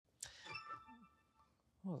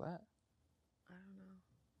What was that? I don't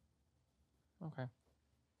know. Okay.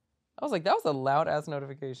 I was like, that was a loud ass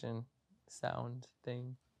notification sound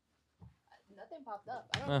thing. Nothing popped up.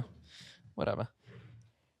 I don't know. Whatever.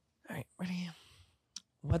 All right, ready?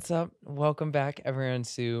 What's up? Welcome back, everyone,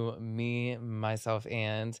 to Me, Myself,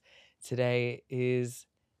 and today is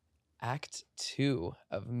Act 2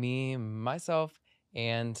 of Me, Myself,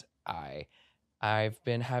 and I. I've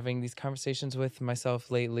been having these conversations with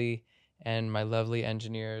myself lately and my lovely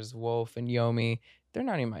engineers, Wolf and Yomi. They're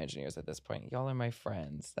not even my engineers at this point. Y'all are my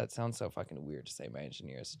friends. That sounds so fucking weird to say my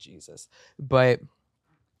engineers, Jesus. But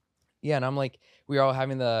yeah, and I'm like, we're all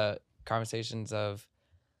having the conversations of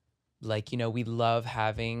like, we love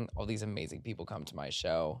having all these amazing people come to my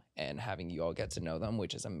show and having you all get to know them,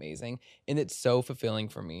 which is amazing. And it's so fulfilling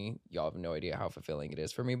for me. Y'all have no idea how fulfilling it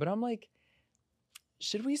is for me. But I'm like,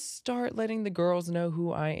 should we start letting the girls know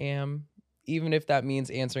who I am? Even if that means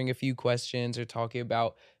answering a few questions or talking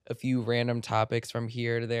about a few random topics from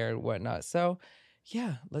here to there and whatnot. So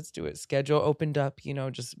yeah, let's do it. Schedule opened up,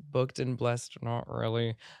 just booked and blessed, not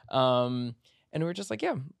really. And we're just like,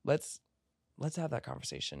 yeah, let's have that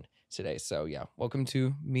conversation today. So yeah, welcome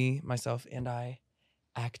to Me, Myself, and I,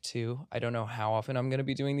 Act 2. I don't know how often I'm going to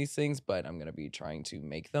be doing these things, but I'm going to be trying to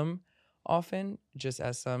make them often just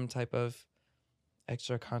as some type of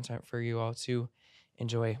extra content for you all to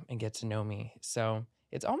enjoy and get to know me. So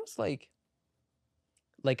it's almost like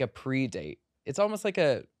a pre-date. It's almost like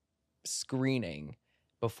a screening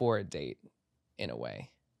before a date in a way,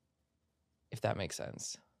 if that makes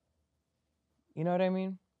sense. You know what I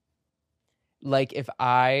mean? Like if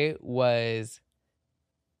I was,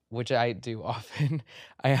 which I do often,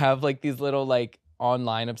 I have like these little like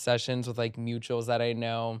online obsessions with like mutuals that I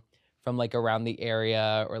know from like around the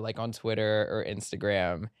area or like on Twitter or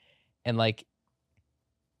Instagram. And like,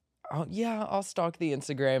 I'll stalk the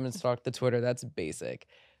Instagram and stalk the Twitter. That's basic.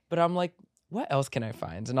 But I'm like, what else can I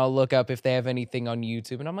find? And I'll look up if they have anything on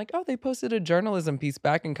YouTube. And I'm like, oh, they posted a journalism piece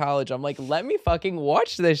back in college. I'm like, let me fucking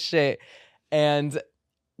watch this shit. And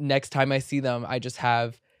next time I see them, I just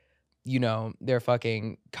have, their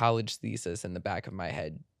fucking college thesis in the back of my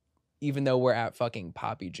head, even though we're at fucking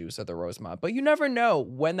Poppy Juice or the Rosemont. But you never know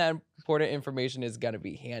when that important information is going to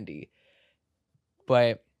be handy.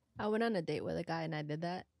 But I went on a date with a guy and I did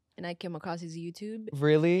that. And I came across his YouTube.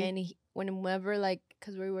 really? And whenever, like,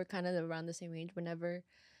 because we were kind of around the same age, whenever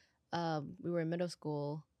we were in middle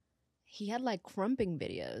school, he had like crumping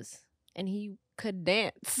videos and he could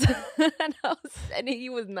dance. and he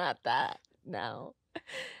was not that now.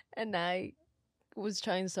 And I was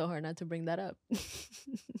trying so hard not to bring that up.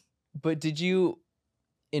 But did you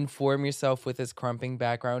inform yourself with his crumping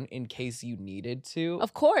background in case you needed to?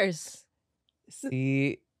 Of course.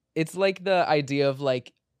 See, it's like the idea of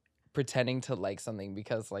like pretending to like something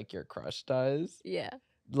because like your crush does. Yeah.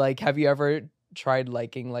 Like, have you ever tried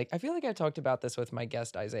liking, like, I feel like I talked about this with my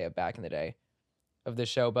guest Isaiah back in the day of the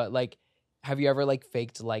show, but like, have you ever like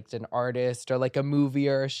faked liked an artist or like a movie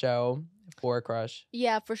or a show for a crush?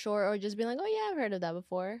 Yeah, for sure. Or just be like, oh, yeah, I've heard of that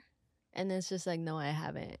before. And it's just like, no, I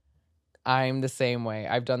haven't. I'm the same way.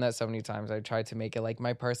 I've done that so many times. I've tried to make it like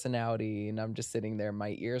my personality, and I'm just sitting there.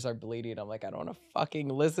 My ears are bleeding. I'm like, I don't want to fucking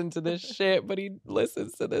listen to this shit, but he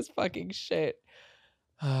listens to this fucking shit.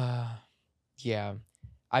 Yeah,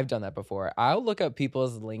 I've done that before. I'll look up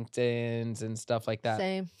people's LinkedIns and stuff like that.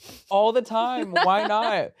 Same. All the time. Why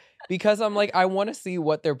not? Because I'm like, I want to see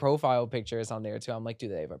what their profile picture is on there too. I'm like, do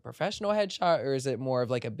they have a professional headshot or is it more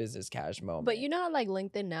of like a business cash moment? But you know how like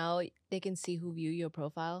LinkedIn now, they can see who view your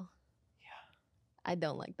profile? I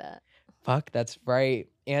don't like that. Fuck, that's right.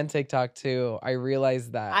 And TikTok too. I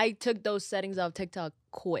realized that. I took those settings off TikTok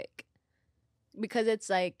quick because it's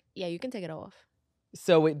like, yeah, you can take it off.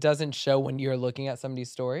 So it doesn't show when you're looking at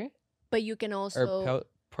somebody's story? But you can also... Or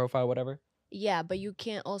profile, whatever? Yeah, but you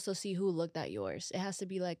can't also see who looked at yours. It has to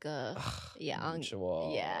be like a...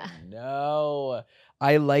 Mutual. Yeah. No.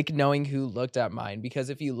 I like knowing who looked at mine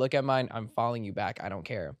because if you look at mine, I'm following you back. I don't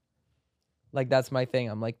care. Like, that's my thing.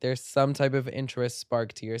 I'm like, there's some type of interest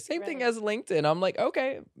sparked here. Same thing as LinkedIn. I'm like,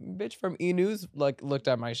 okay, bitch from E-News like looked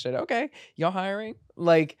at my shit. Okay, y'all hiring?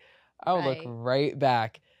 Like, I'll look right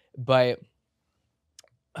back. But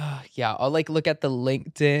yeah, I'll like look at the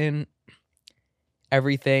LinkedIn,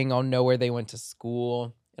 everything. I'll know where they went to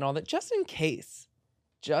school and all that, just in case.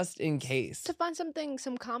 Just in case. To find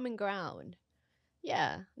some common ground.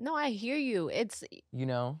 Yeah. No, I hear you. It's...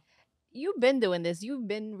 You've been doing this. You've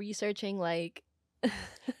been researching, like...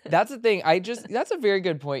 That's the thing. That's a very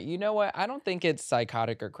good point. You know what? I don't think it's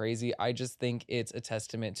psychotic or crazy. I just think it's a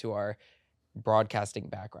testament to our broadcasting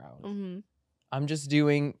background. Mm-hmm. I'm just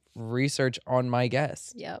doing research on my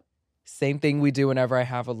guests. Yep. Same thing we do whenever I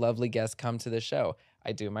have a lovely guest come to the show.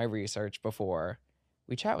 I do my research before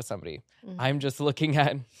we chat with somebody. I'm just looking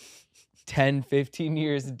at 10, 15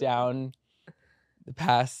 years down the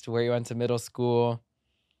past where you went to middle school.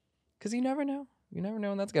 Because you never know. You never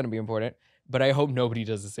know, and that's going to be important. But I hope nobody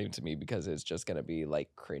does the same to me because it's just going to be like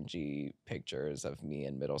cringy pictures of me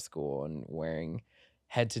in middle school and wearing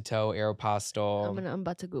head to toe Aeropostale. I'm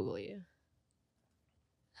about to Google you.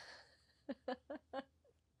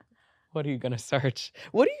 What are you going to search?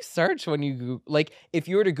 What do you search when you Google? Like, if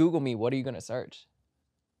you were to Google me, what are you going to search?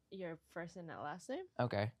 Your first and last name?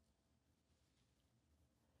 Okay.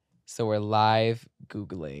 So we're live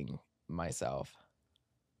Googling myself.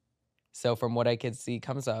 So from what I can see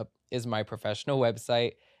comes up is my professional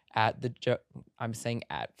website at the I'm saying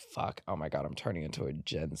at fuck. Oh my God, I'm turning into a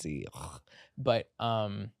Gen Z. Ugh. But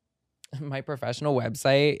my professional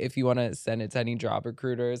website, if you want to send it to any job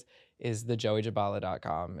recruiters, is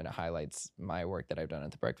thejoeyjabala.com, and it highlights my work that I've done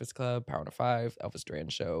at The Breakfast Club, Power to Five, Elvis Duran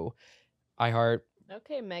Show, iHeart.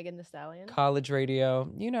 Okay, Megan Thee Stallion. College radio.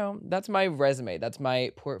 You know, that's my resume. That's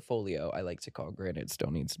my portfolio, I like to call. Granted, it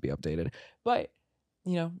still needs to be updated. But,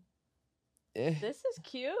 you know. This is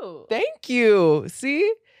cute. Thank you.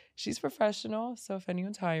 See? She's professional. So if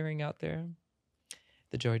anyone's hiring out there,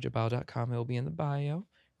 thejoeyjabala.com, it will be in the bio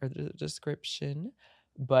or the description.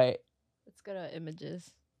 But let's go to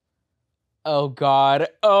images. Oh God.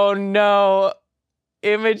 Oh no.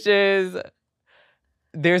 Images.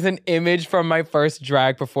 There's an image from my first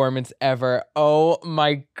drag performance ever. Oh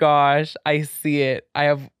my gosh. I see it. I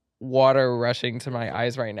have water rushing to my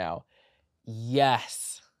eyes right now.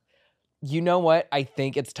 Yes. You know what? I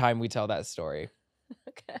think it's time we tell that story.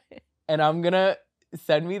 Okay. And I'm going to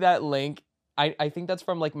send me that link. I think that's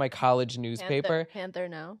from like my college newspaper. Panther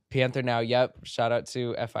Now. Panther Now, yep. Shout out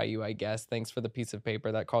to FIU, I guess. Thanks for the piece of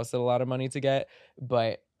paper that costed a lot of money to get.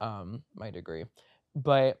 But my degree.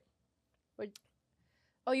 But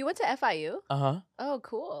oh, you went to FIU? Uh-huh. Oh,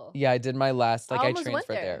 cool. Yeah, I did my last, I transferred went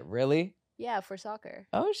there. Really? Yeah, for soccer.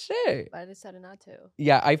 Oh shit. But I decided not to.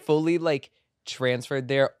 Yeah, I fully transferred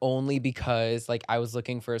there only because I was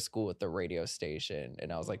looking for a school at the radio station,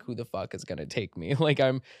 and I was like, who the fuck is gonna take me?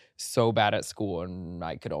 I'm so bad at school and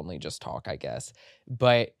I could only just talk, I guess.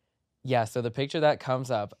 But yeah, so the picture that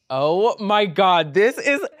comes up, oh my God, this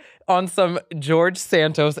is on some George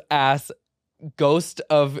Santos ass ghost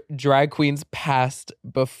of drag queens past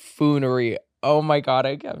buffoonery. Oh my God,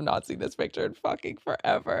 I have not seen this picture in fucking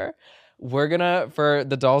forever. We're gonna, for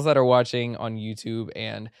the dolls that are watching on YouTube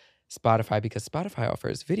and Spotify, because Spotify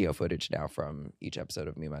offers video footage now from each episode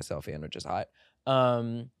of Me, Myself, and Which Is Hot.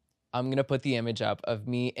 I'm going to put the image up of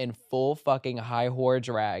me in full fucking high whore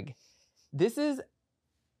drag. This is,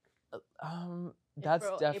 that's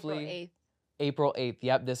definitely April 8th.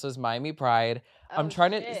 Yep, this was Miami Pride. I'm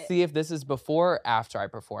trying to see if this is before or after I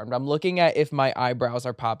performed. I'm looking at if my eyebrows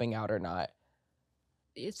are popping out or not.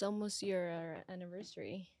 It's almost your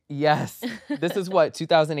anniversary. Yes. This is what,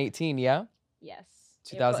 2018, yeah? Yes.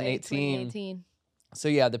 2018. So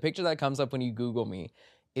yeah, the picture that comes up when you Google me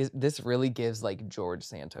is this really gives George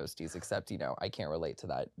Santos tease, except I can't relate to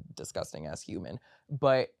that disgusting ass human.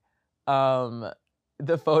 But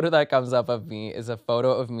the photo that comes up of me is a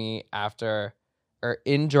photo of me after or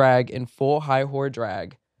in drag, in full high whore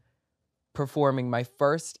drag, performing my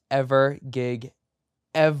first ever gig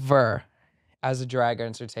ever as a drag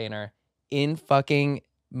entertainer in fucking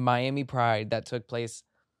Miami Pride that took place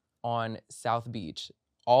on South Beach,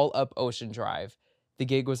 all up Ocean Drive. The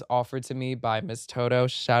gig was offered to me by Miss Toto.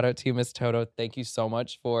 Shout out to you, Miss Toto. Thank you so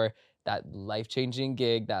much for that life-changing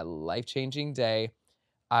gig, that life-changing day.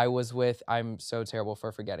 I was with, I'm so terrible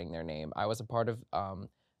for forgetting their name. I was a part of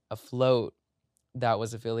a float that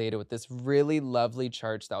was affiliated with this really lovely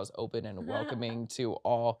church that was open and welcoming to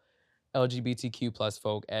all LGBTQ plus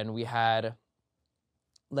folk. And we had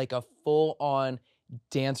a full-on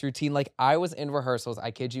dance routine. I was in rehearsals,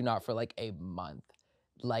 I kid you not, for a month.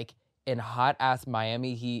 In hot ass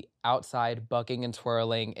Miami heat, outside bucking and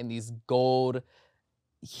twirling in these gold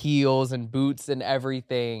heels and boots and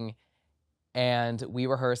everything. And we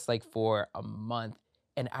rehearsed for a month.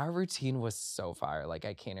 And our routine was so fire. I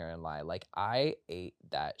can't even lie. I ate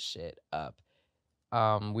that shit up.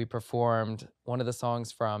 We performed one of the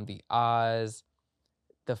songs from the Oz.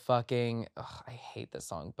 The fucking, I hate this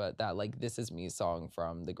song, but that This Is Me song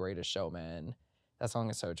from The Greatest Showman. That song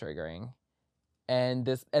is so triggering. And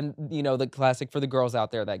the classic for the girls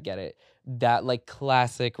out there that get it, that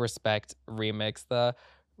classic Respect remix, the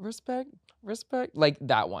respect,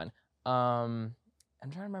 that one. I'm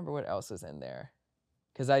trying to remember what else is in there,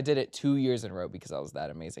 because I did it 2 years in a row because I was that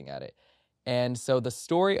amazing at it. And so the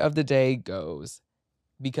story of the day goes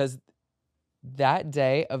because that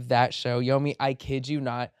day of that show, Yomi, I kid you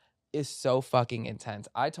not, is so fucking intense.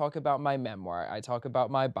 I talk about my memoir. I talk about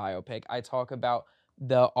my biopic. I talk about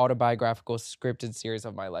the autobiographical scripted series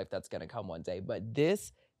of my life that's going to come one day. But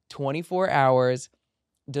this 24 hours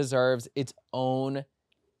deserves its own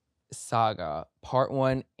saga, part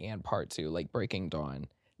 1 and part 2, like Breaking Dawn.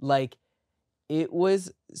 Like, it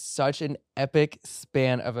was such an epic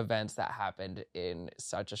span of events that happened in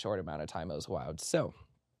such a short amount of time. It was wild. So,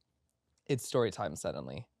 it's story time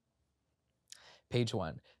suddenly. Page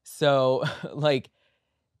 1. So, like,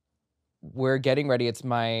 we're getting ready. It's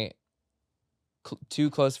my two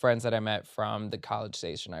close friends that I met from the college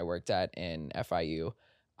station I worked at in FIU,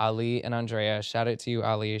 Ali and Andrea. Shout out to you,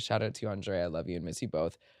 Ali. Shout out to you, Andrea. I love you and miss you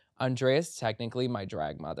both. Andrea's technically my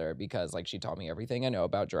drag mother because, like, she taught me everything I know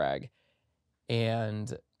about drag.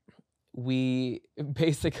 And we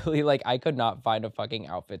basically, like, I could not find a fucking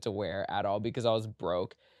outfit to wear at all because I was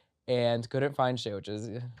broke and couldn't find shit, which is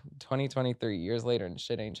 2023 years later and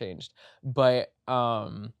shit ain't changed. But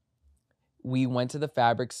we went to the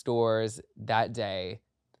fabric stores that day,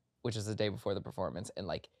 which is the day before the performance, and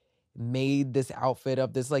like made this outfit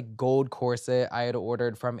of this like gold corset I had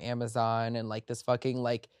ordered from Amazon and like this fucking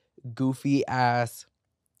like goofy ass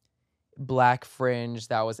black fringe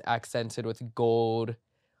that was accented with gold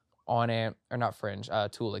on it, or not fringe,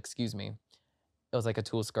 tulle, excuse me. It was like a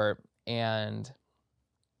tulle skirt, and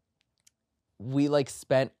we like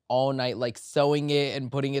spent all night like sewing it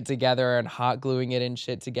and putting it together and hot gluing it and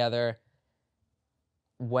shit together.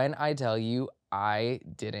 When I tell you, I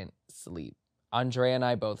didn't sleep. Andrea and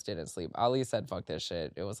I both didn't sleep. Ali said, fuck this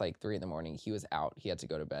shit. It was like 3 a.m. He was out. He had to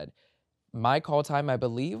go to bed. My call time, I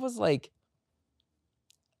believe, was like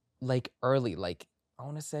early, like I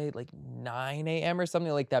want to say like 9 a.m. or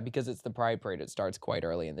something like that, because it's the Pride Parade. It starts quite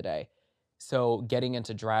early in the day. So getting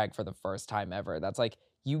into drag for the first time ever, that's like,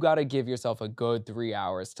 you got to give yourself a good 3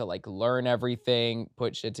 hours to like learn everything,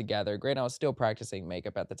 put shit together. Granted, I was still practicing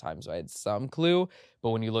makeup at the time, so I had some clue.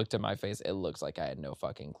 But when you looked at my face, it looks like I had no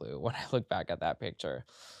fucking clue. When I look back at that picture,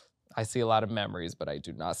 I see a lot of memories, but I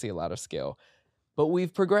do not see a lot of skill. But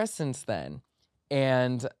we've progressed since then.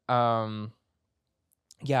 And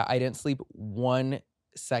yeah, I didn't sleep 1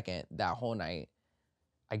 second that whole night.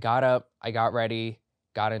 I got up, I got ready,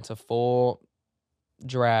 got into full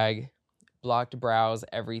drag, blocked brows,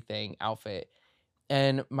 everything, outfit.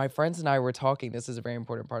 And my friends and I were talking. This is a very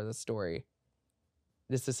important part of the story.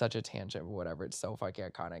 This is such a tangent, but whatever. It's so fucking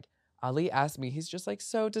iconic. Ali asked me, he's just like,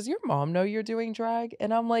 so does your mom know you're doing drag?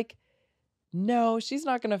 And I'm like, no, she's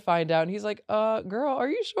not going to find out. And he's like, girl, are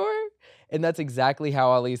you sure? And that's exactly how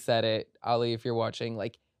Ali said it. Ali, if you're watching,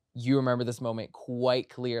 like, you remember this moment quite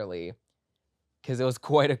clearly because it was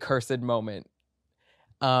quite a cursed moment.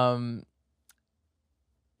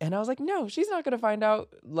 And I was like, no, she's not going to find out.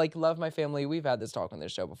 Like, love my family. We've had this talk on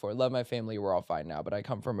this show before. Love my family. We're all fine now. But I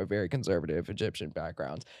come from a very conservative Egyptian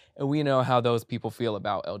background. And we know how those people feel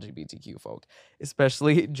about LGBTQ folk,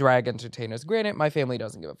 especially drag entertainers. Granted, my family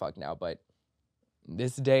doesn't give a fuck now. But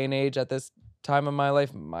this day and age, at this time of my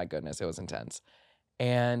life, my goodness, it was intense.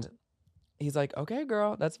 And he's like, okay,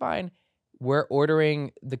 girl, that's fine. We're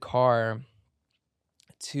ordering the car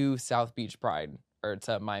to South Beach Pride, or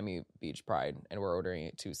to Miami Beach Pride, and we're ordering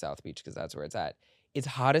it to South Beach because that's where it's at. It's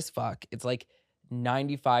hot as fuck. It's like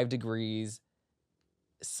 95 degrees,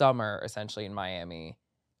 summer essentially in Miami.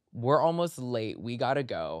 We're almost late. We gotta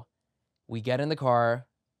go. We get in the car.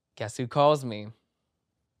 Guess who calls me?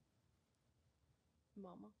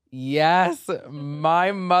 Mama. Yes,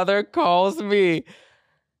 my mother calls me.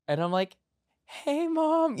 And I'm like, hey,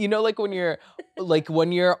 mom. You know, like when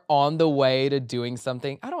you're on the way to doing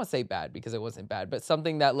something, I don't want to say bad because it wasn't bad, but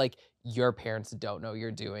something that like your parents don't know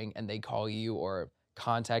you're doing and they call you or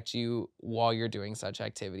contact you while you're doing such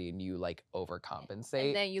activity and you like overcompensate.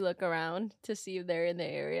 And then you look around to see if they're in the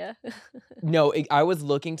area. No, I was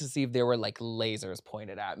looking to see if there were like lasers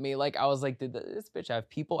pointed at me. Like I was like, did this bitch have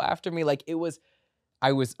people after me? Like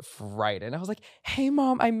I was frightened. I was like, hey,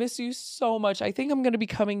 mom, I miss you so much. I think I'm going to be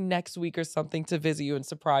coming next week or something to visit you and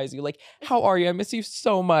surprise you. Like, how are you? I miss you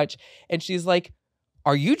so much. And she's like,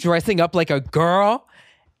 are you dressing up like a girl?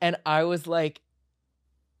 And I was like,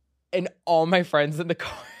 and all my friends in the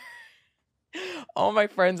car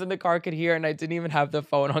could hear, and I didn't even have the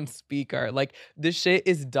phone on speaker. Like, the shit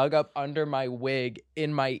is dug up under my wig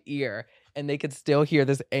in my ear. And they could still hear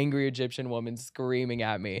this angry Egyptian woman screaming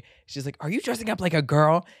at me. She's like, are you dressing up like a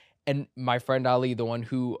girl? And my friend Ali, the one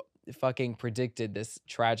who fucking predicted this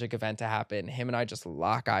tragic event to happen, him and I just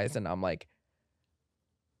lock eyes and I'm like,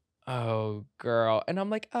 Oh, girl. And I'm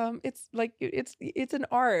like, it's an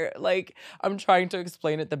art. Like, I'm trying to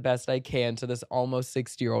explain it the best I can to this almost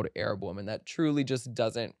 60-year-old Arab woman that truly just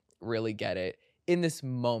doesn't really get it in this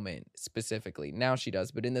moment specifically. Now she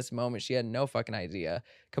does, but in this moment, she had no fucking idea.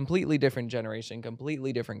 Completely different generation,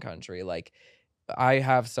 completely different country. Like, I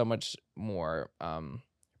have so much more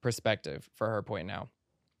perspective for her point now.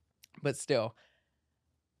 But still,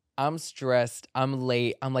 I'm stressed. I'm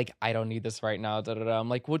late. I'm like, I don't need this right now. Da, da, da. I'm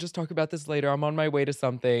like, we'll just talk about this later. I'm on my way to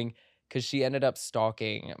something. Cause she ended up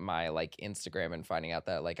stalking my like Instagram and finding out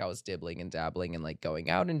that like I was dibbling and dabbling and like going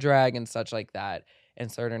out in drag and such like that.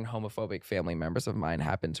 And certain homophobic family members of mine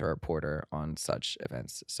happened to report her on such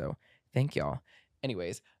events. So thank y'all.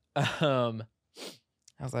 Anyways, how's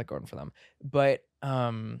that going for them? But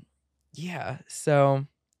yeah, so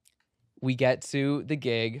we get to the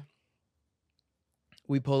gig.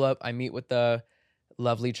 We pull up, I meet with the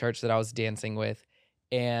lovely church that I was dancing with,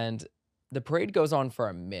 and the parade goes on for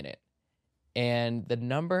a minute. And the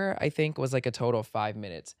number, I think, was like a total of 5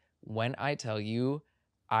 minutes. When I tell you,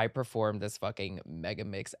 I performed this fucking mega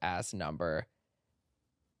mix ass number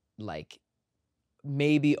like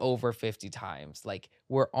maybe over 50 times. Like,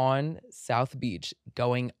 we're on South Beach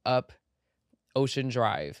going up Ocean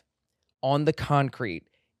Drive on the concrete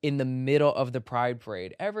in the middle of the Pride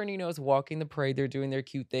Parade. Everyone you know is walking the parade. They're doing their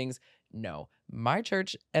cute things. No, my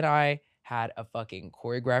church and I had a fucking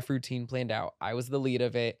choreographed routine planned out. I was the lead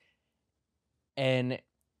of it. And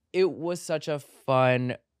it was such a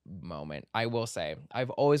fun moment, I will say. I've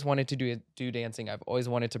always wanted to do dancing. I've always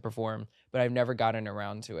wanted to perform, but I've never gotten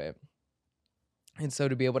around to it. And so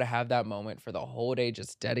to be able to have that moment for the whole day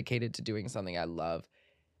just dedicated to doing something I love,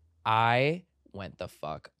 I went the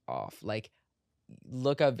fuck off. Like,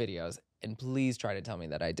 look up videos and please try to tell me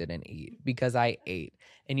that I didn't eat, because I ate.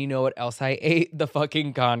 And you know what else I ate? The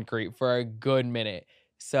fucking concrete for a good minute.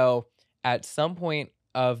 So at some point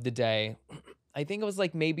of the day, I think it was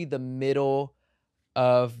like maybe the middle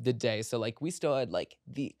of the day. So like we still had like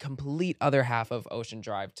the complete other half of Ocean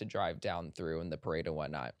Drive to drive down through and the parade and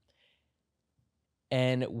whatnot.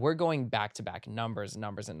 And we're going back to back numbers.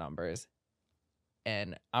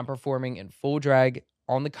 And I'm performing in full drag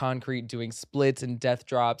on the concrete, doing splits and death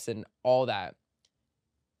drops and all that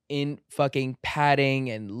in fucking padding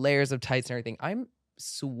and layers of tights and everything. I'm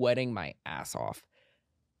sweating my ass off.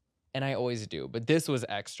 And I always do, but this was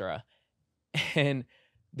extra. And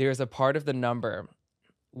there's a part of the number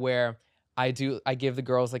where I give the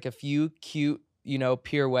girls like a few cute,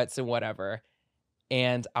 pirouettes and whatever.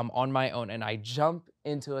 And I'm on my own and I jump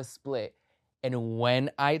into a split. And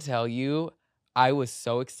when I tell you, I was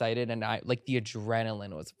so excited and the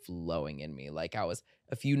adrenaline was flowing in me. Like, I was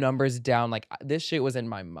a few numbers down. Like, this shit was in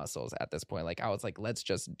my muscles at this point. Like, I was like, let's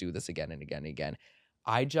just do this again and again and again.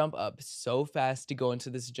 I jump up so fast to go into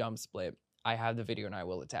this jump split. I have the video and I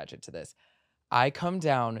will attach it to this. I come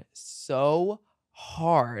down so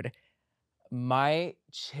hard. My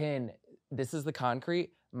chin, this is the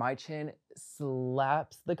concrete. My chin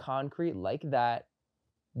slaps the concrete like that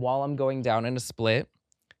while I'm going down in a split.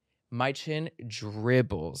 My chin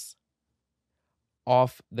dribbles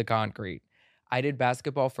off the concrete. I did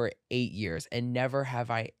basketball for 8 years and never have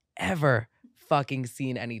I ever fucking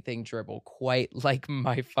seen anything dribble quite like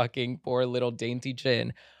my fucking poor little dainty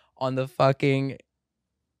chin on the fucking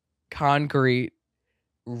concrete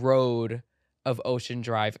road of Ocean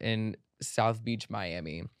Drive in South Beach,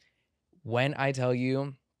 Miami. When I tell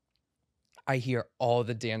you, I hear all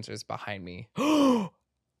the dancers behind me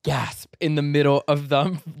gasp in the middle of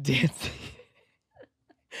them dancing.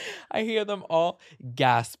 I hear them all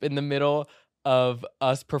gasp in the middle of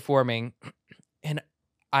us performing. And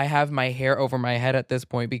I have my hair over my head at this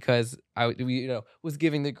point because I was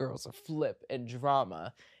giving the girls a flip and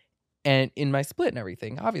drama. And in my split and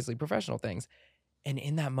everything, obviously professional things. And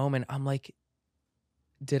in that moment, I'm like,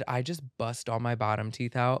 did I just bust all my bottom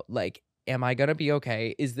teeth out? Like, am I going to be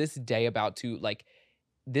okay? Is this day about to, like,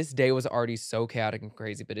 this day was already so chaotic and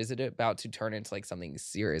crazy, but is it about to turn into like something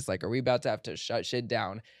serious? Like, are we about to have to shut shit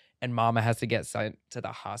down and mama has to get sent to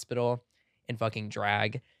the hospital and fucking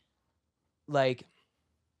drag? Like,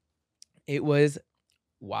 it was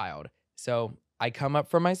wild. So I come up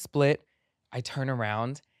from my split, I turn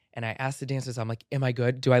around and I ask the dancers, I'm like, am I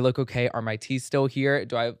good? Do I look okay? Are my teeth still here?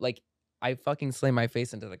 I fucking slam my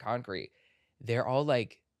face into the concrete. They're all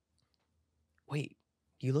like, wait,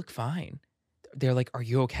 you look fine. They're like, are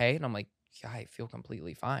you okay? And I'm like, yeah, I feel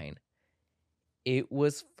completely fine. It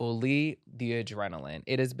was fully the adrenaline.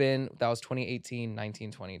 It has been, that was 2018,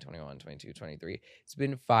 19, 20, 21, 22, 23. It's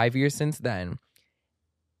been 5 years since then.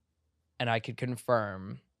 And I could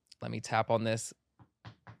confirm, let me tap on this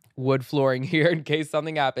wood flooring here in case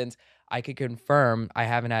something happens. I could confirm I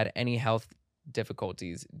haven't had any health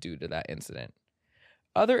difficulties due to that incident.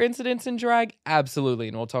 Other incidents in drag, absolutely.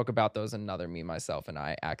 And we'll talk about those in another Me, Myself, and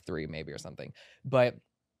I, Act 3 maybe or something. But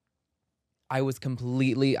I left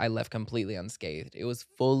completely unscathed. It was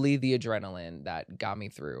fully the adrenaline that got me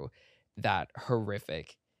through that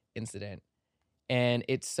horrific incident. And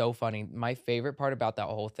it's so funny. My favorite part about that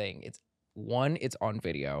whole thing, it's on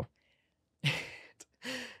video.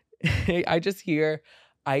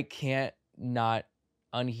 I can't not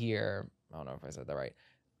unhear, I don't know if I said that right.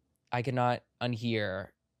 I cannot unhear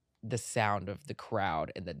the sound of the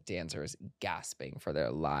crowd and the dancers gasping for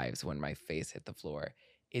their lives when my face hit the floor.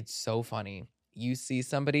 It's so funny. You see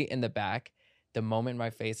somebody in the back, the moment my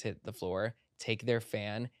face hit the floor, take their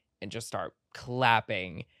fan and just start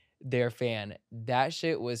clapping their fan. That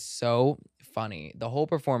shit was so funny. The whole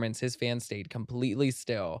performance, his fan stayed completely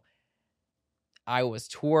still. I was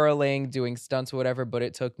twirling, doing stunts, whatever, but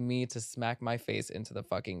it took me to smack my face into the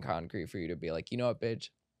fucking concrete for you to be like, you know what, bitch?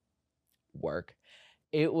 Work.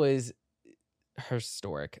 It was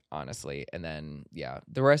historic, honestly. And then, yeah,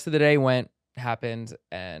 the rest of the day happened,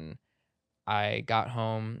 and I got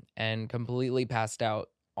home and completely passed out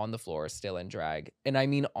on the floor, still in drag. And I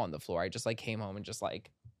mean on the floor. I just like came home and just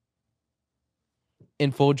like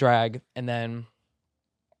in full drag, and then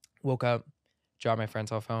woke up, dropped my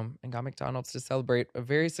friends off home, and got McDonald's to celebrate a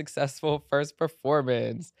very successful first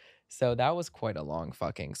performance. So that was quite a long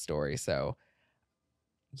fucking story. So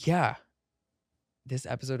yeah, this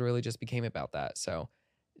episode really just became about that. So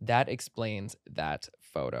that explains that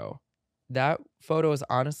photo. That photo is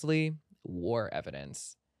honestly war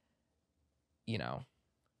evidence. You know,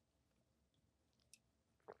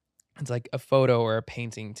 it's like a photo or a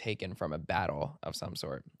painting taken from a battle of some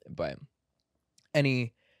sort. But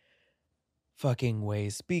any fucking way,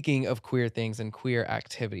 speaking of queer things and queer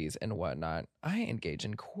activities and whatnot, I engaged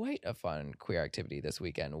in quite a fun queer activity this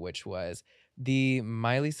weekend, which was the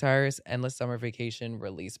Miley Cyrus Endless Summer Vacation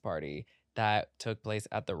release party that took place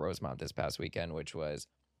at the Rosemont this past weekend, which was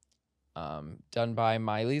done by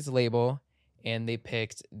Miley's label, and they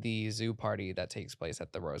picked the zoo party that takes place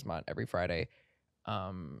at the Rosemont every Friday,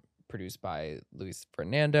 produced by Luis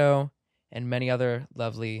Fernando and many other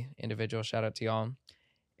lovely individuals. Shout out to y'all.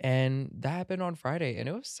 And that happened on Friday, and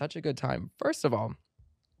it was such a good time. First of all,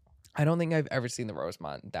 I don't think I've ever seen the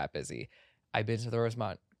Rosemont that busy. I've been to the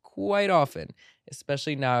Rosemont quite often,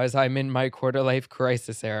 especially now as I'm in my quarter life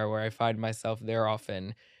crisis era where I find myself there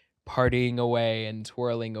often, partying away and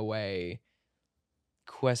twirling away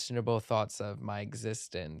questionable thoughts of my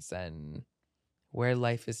existence and where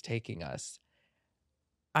life is taking us.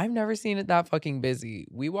 I've never seen it that fucking busy.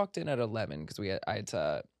 We walked in at 11 because I had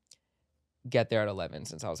to get there at 11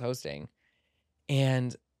 since I was hosting,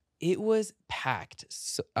 and it was packed.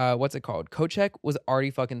 So, what's it called? Coat Check was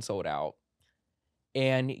already fucking sold out,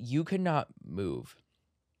 and you could not move.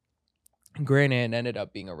 Granted, it ended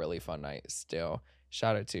up being a really fun night still.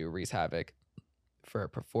 Shout out to Reese Havoc for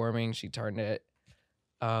performing. She turned it.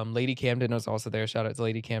 Lady Camden was also there. Shout out to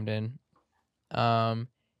Lady Camden.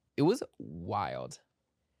 It was wild.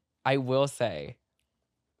 I will say,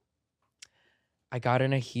 I got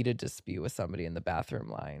in a heated dispute with somebody in the bathroom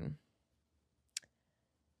line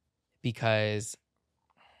because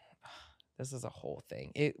this is a whole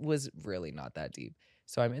thing. It was really not that deep.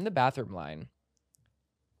 So I'm in the bathroom line,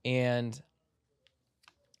 and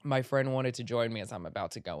my friend wanted to join me as I'm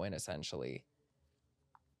about to go in, essentially.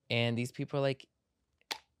 And these people are like,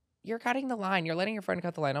 you're cutting the line. You're letting your friend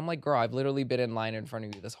cut the line. I'm like, girl, I've literally been in line in front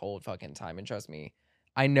of you this whole fucking time. And trust me,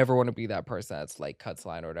 I never want to be that person that's like cuts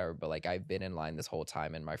line or whatever. But like, I've been in line this whole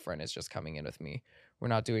time, and my friend is just coming in with me. We're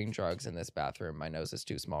not doing drugs in this bathroom. My nose is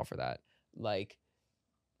too small for that. Like,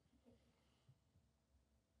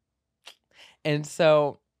 and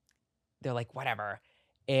so they're like, whatever.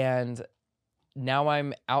 And now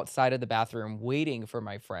I'm outside of the bathroom waiting for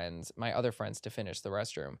my other friends to finish the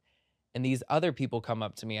restroom. And these other people come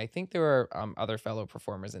up to me. I think there are other fellow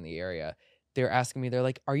performers in the area. They're asking me, they're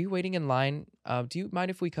like, are you waiting in line? Do you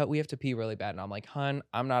mind if we cut? We have to pee really bad. And I'm like, hun,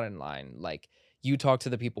 I'm not in line. Like, you talk to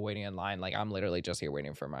the people waiting in line. Like, I'm literally just here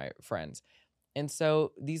waiting for my friends. And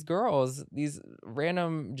so these girls, these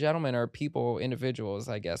random gentlemen or people, individuals,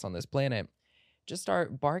 I guess, on this planet, just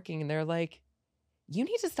start barking. And they're like, you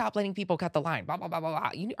need to stop letting people cut the line. Blah, blah, blah,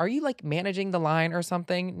 blah, blah. Are you like managing the line or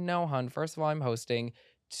something? No, hun. First of all, I'm hosting.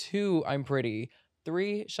 2, I'm pretty.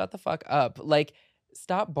 3, shut the fuck up. Like,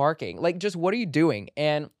 stop barking. Like, just what are you doing?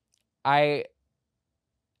 And I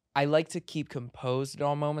like to keep composed at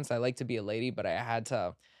all moments. I like to be a lady, but I had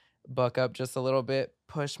to buck up just a little bit,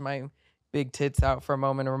 push my big tits out for a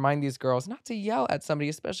moment and remind these girls not to yell at somebody,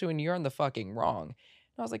 especially when you're in the fucking wrong.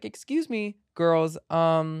 And I was like, excuse me, girls,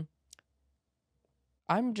 I'm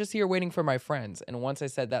just here waiting for my friends. And once I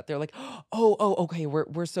said that, they're like, okay,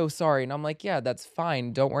 we're so sorry. And I'm like, yeah, that's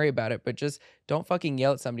fine. Don't worry about it. But just don't fucking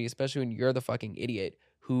yell at somebody, especially when you're the fucking idiot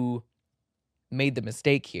who made the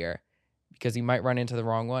mistake here, because you might run into the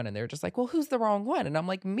wrong one. And they're just like, well, who's the wrong one? And I'm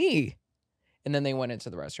like, me. And then they went into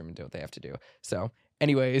the restroom and did what they have to do. So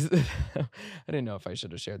anyways, I didn't know if I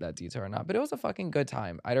should have shared that detail or not, but it was a fucking good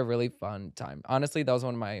time. I had a really fun time. Honestly, that was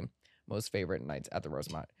one of my most favorite nights at the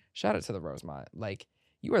Rosemont. Shout out to the Rosemont. Like,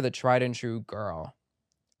 you are the tried and true girl.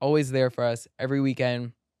 Always there for us every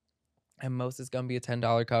weekend. And most is going to be a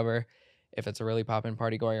 $10 cover if it's a really poppin'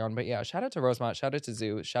 party going on. But yeah, shout out to Rosemont. Shout out to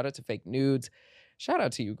Zoo. Shout out to Fake Nudes. Shout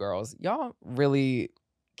out to you girls. Y'all really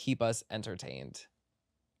keep us entertained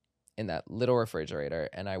in that little refrigerator,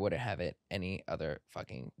 and I wouldn't have it any other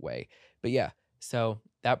fucking way. But yeah, so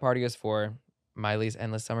that party is for Miley's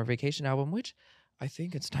Endless Summer Vacation album, which I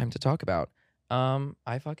think it's time to talk about.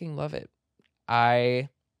 I fucking love it. I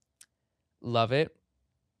love it.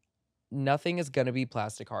 Nothing is gonna be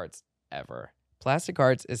Plastic Hearts ever. Plastic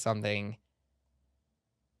Hearts is something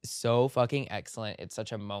so fucking excellent. It's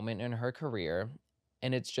such a moment in her career,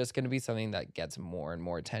 and it's just gonna be something that gets more and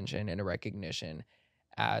more attention and recognition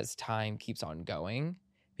as time keeps on going.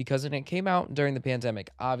 Because when it came out during the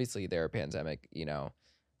pandemic, obviously there are pandemic,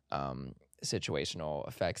 situational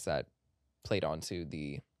effects that played onto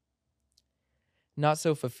the not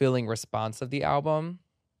so fulfilling response of the album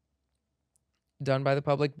done by the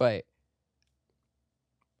public, but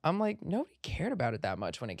I'm like, nobody cared about it that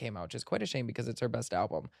much when it came out, which is quite a shame because it's her best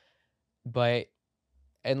album. But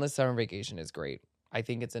Endless Summer Vacation is great. I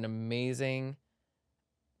think it's an amazing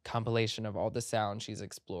compilation of all the sounds she's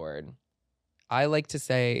explored. I like to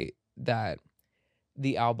say that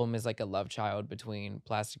the album is like a love child between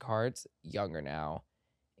Plastic Hearts, Younger Now,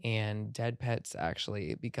 and Dead Pets,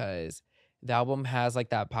 actually, because the album has like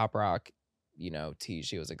that pop rock, tea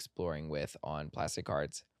she was exploring with on Plastic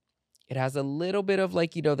Hearts. It has a little bit of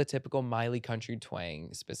like, the typical Miley country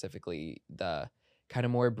twang, specifically the kind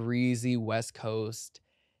of more breezy West Coast,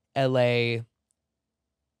 LA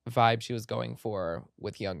vibe she was going for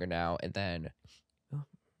with Younger Now. And then, oh,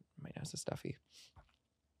 my nose is stuffy.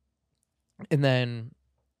 And then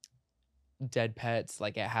Dead Pets,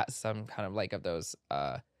 like it has some kind of like of those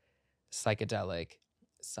psychedelic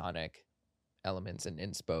sonic elements and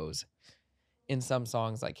inspos in some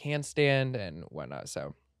songs like Handstand and whatnot.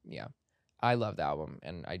 So yeah, I love the album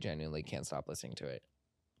and I genuinely can't stop listening to it.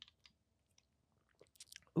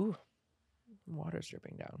 Ooh, water's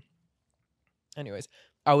dripping down. Anyways,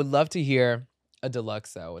 I would love to hear a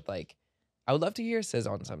deluxe though with like, I would love to hear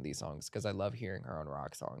SZA on some of these songs because I love hearing her on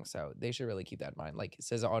rock songs. So they should really keep that in mind. Like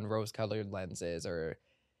SZA on Rose Colored Lenses or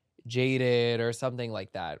Jaded or something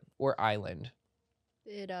like that, or Island.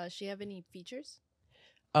 Did she have any features?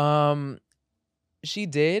 She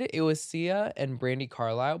did. It was Sia and Brandy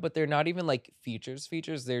Carlisle, but they're not even like features.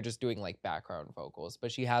 They're just doing like background vocals.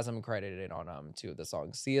 But she has them credited on two of the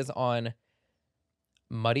songs. Sia's on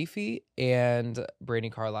Muddy Feet and Brandy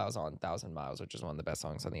Carlisle's on 1,000 Miles, which is one of the best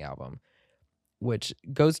songs on the album, which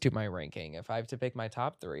goes to my ranking. If I have to pick my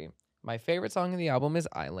top three, my favorite song in the album is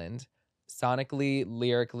Island. Sonically,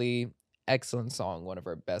 lyrically, excellent song, one of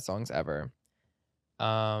her best songs ever.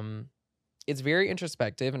 It's very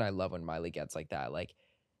introspective, and I love when Miley gets like that. Like,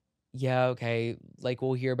 yeah, okay, like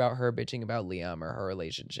we'll hear about her bitching about Liam or her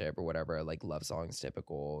relationship or whatever, like love songs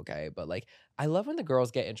typical, okay? But like, I love when the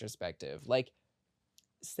girls get introspective. Like,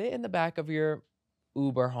 sit in the back of your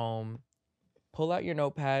Uber home, pull out your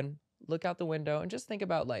notepad, look out the window, and just think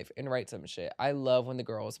about life and write some shit. I love when the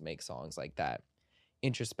girls make songs like that.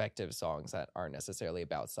 Introspective songs that aren't necessarily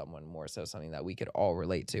about someone, more so something that we could all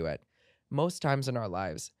relate to at most times in our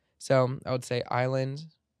lives. So I would say Island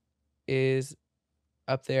is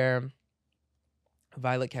up there.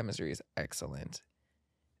 Violet Chemistry is excellent.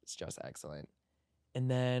 It's just excellent. And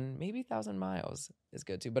then maybe 1,000 Miles is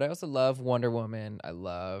good too. But I also love Wonder Woman. I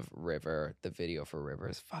love River. The video for River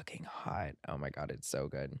is fucking hot. Oh my God, it's so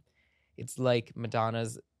good. It's like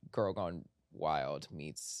Madonna's Girl Gone Wild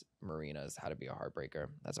meets Marina's How to Be a Heartbreaker.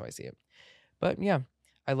 That's how I see it. But yeah,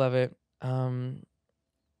 I love it.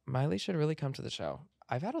 Miley should really come to the show.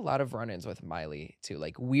 I've had a lot of run-ins with Miley too,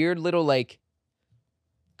 like weird little like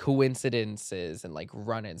coincidences and like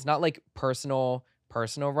run-ins, not like personal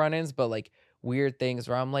run-ins, but like weird things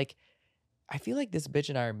where I'm like, I feel like this bitch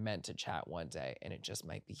and I are meant to chat one day, and it just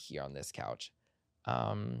might be here on this couch.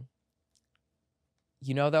 That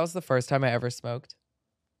was the first time I ever smoked.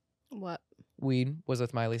 What? Weed was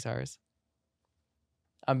with Miley Cyrus.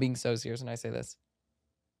 I'm being so serious when I say this.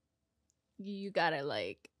 You gotta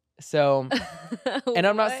like. So, and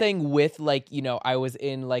I'm not What? saying with like, you know, I was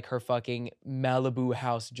in like her fucking Malibu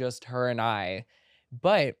house, just her and I,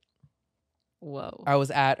 but Whoa. I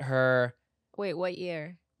was at her. Wait, what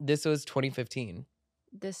year? This was 2015.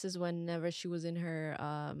 This is whenever she was in her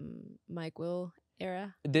Mike Will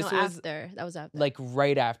era. This No, was after. That was after. like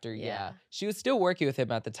right after, yeah. Yeah. She was still working with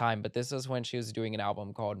him at the time, but this was when she was doing an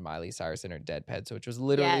album called Miley Cyrus and Her Dead Pets, which was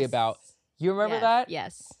literally about. Yes. You remember Yes, that?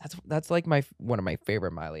 Yes. That's like one of my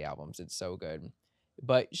favorite Miley albums. It's so good.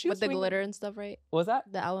 But she was With the doing, glitter and stuff, right? what was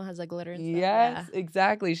that? The album has like glitter and stuff. Yes,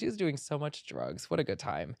 exactly. She was doing so much drugs. What a good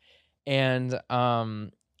time. And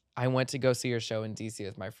I went to go see her show in DC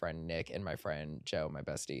with my friend Nick and my friend Joe, my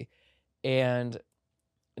bestie. And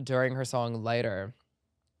during her song Lighter,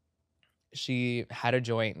 she had a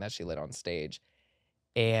joint that she lit on stage.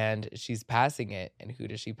 And she's passing it. And who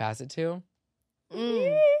does she pass it to?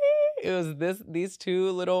 Mm. It was these two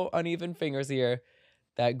little uneven fingers here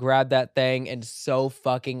that grabbed that thing and so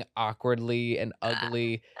fucking awkwardly and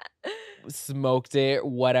ugly smoked it,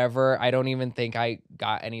 whatever. I don't even think I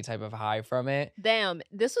got any type of high from it. Damn,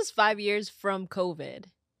 this was 5 years from COVID.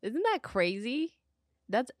 Isn't that crazy?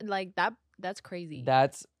 That's like that. That's crazy.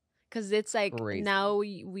 That's Because it's like crazy. now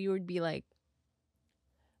we would be like,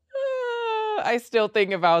 I still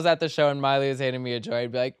think if I was at the show and Miley was handing me a joint,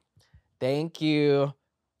 I'd be like, thank you.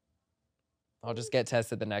 I'll just get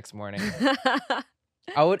tested the next morning.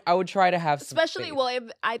 I would try to have some especially faith. well, if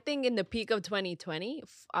I think in the peak of 2020,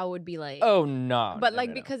 I would be like, Oh no. but no, like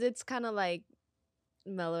no, no. because it's kind of like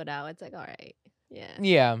mellowed out. It's like all right, yeah,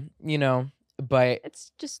 Yeah, you know, but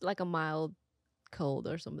it's just like a mild cold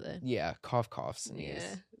or something. yeah, cough, sneeze,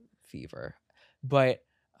 Yeah. fever. But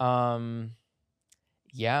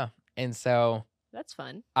yeah. And so That's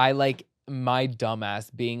fun. I like my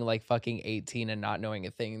dumbass being like fucking 18 and not knowing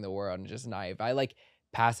a thing in the world and just naive. I like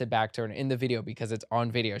pass it back to her in the video because it's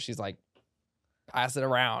on video. She's like, pass it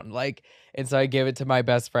around. Like, and so I give it to my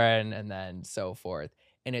best friend and then so forth.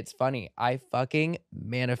 And it's funny, I fucking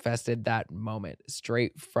manifested that moment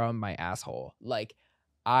straight from my asshole. Like,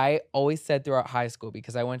 I always said throughout high school,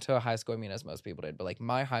 because I went to a high school, I mean, as most people did, but like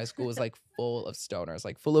my high school was like full of stoners,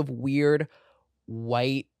 like full of weird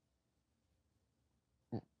white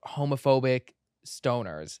homophobic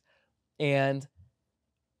stoners. And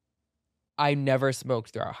I never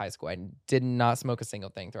smoked throughout high school. I did not smoke a single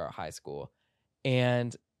thing throughout high school.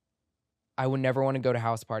 And I would never want to go to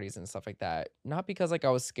house parties and stuff like that. Not because like I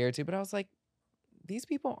was scared to, but I was like, these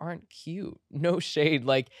people aren't cute. No shade.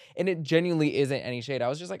 Like, and it genuinely isn't any shade. I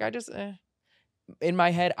was just like, in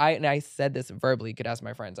my head, I said this verbally, you could ask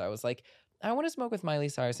my friends. I was like, I want to smoke with Miley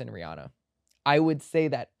Cyrus and Rihanna. I would say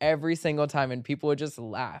that every single time and people would just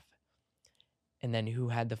laugh. And then who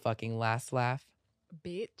had the fucking last laugh?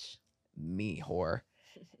 Bitch. Me, whore.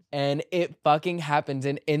 And it fucking happened.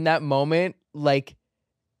 And in that moment, like,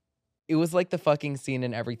 it was like the fucking scene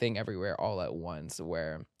in Everything Everywhere All at Once,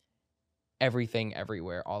 where everything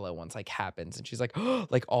everywhere all at once like happens. And she's like, oh,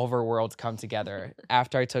 like all of her worlds come together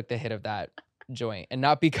after I took the hit of that joint. And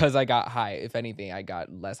not because I got high. If anything, I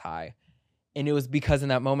got less high. And it was because in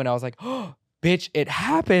that moment I was like, oh, bitch, it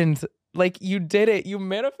happened. Like, you did it. You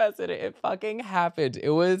manifested it. It fucking happened. It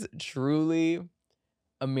was truly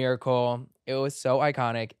a miracle. It was so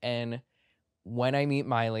iconic. And when I meet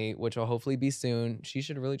Miley, which will hopefully be soon, she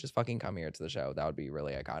should really just fucking come here to the show. That would be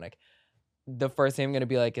really iconic. The first thing I'm going to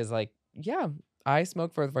be like is like, yeah, I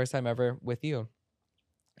smoked for the first time ever with you.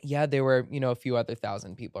 Yeah, there were, you know, a few other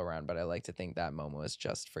 1,000 people around, but I like to think that moment was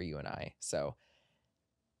just for you and I. So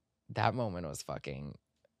that moment was fucking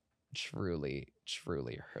truly,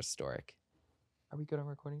 truly historic. Are we good on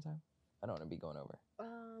recording time? I don't want to be going over.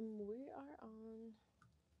 We are on.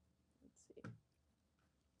 Let's see.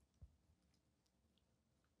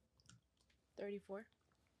 34.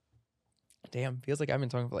 Damn, feels like I've been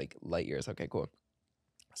talking for like light years. Okay, cool.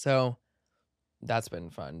 So that's been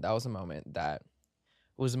fun. That was a moment that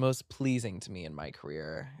was most pleasing to me in my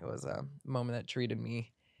career. It was a moment that treated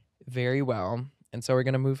me very well. And so we're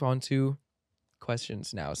going to move on to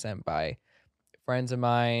questions now sent by friends of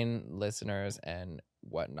mine, listeners, and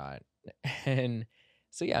whatnot. And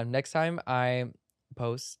so, yeah, next time I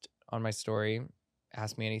post on my story,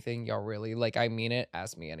 ask me anything, y'all really, like, I mean it,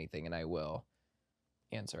 ask me anything and I will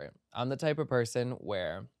answer it. I'm the type of person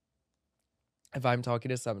where if I'm talking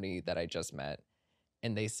to somebody that I just met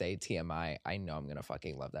and they say TMI, I know I'm going to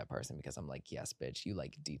fucking love that person because I'm like, yes, bitch, you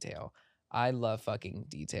like detail. I love fucking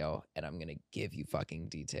detail and I'm going to give you fucking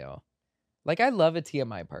detail. Like, I love a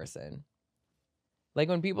TMI person. Like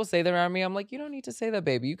when people say that around me, I'm like, you don't need to say that,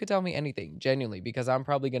 baby. You could tell me anything, genuinely, because I'm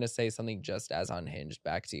probably gonna say something just as unhinged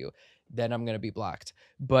back to you. Then I'm gonna be blocked.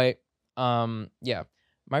 But yeah.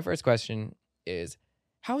 My first question is,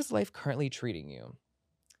 how is life currently treating you?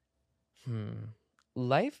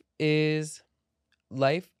 Life is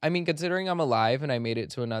life. I mean, considering I'm alive and I made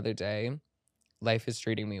it to another day, life is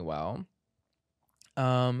treating me well.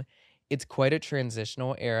 Um, it's quite a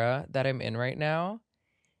transitional era that I'm in right now,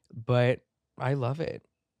 but I love it.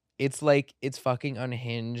 It's like it's fucking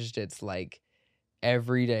unhinged. It's like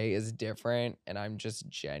every day is different and I'm just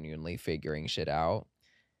genuinely figuring shit out.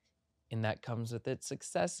 And that comes with its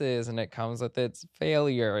successes and it comes with its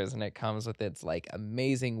failures and it comes with its like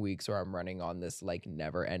amazing weeks where I'm running on this like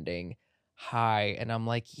never ending high and I'm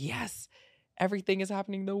like, yes, everything is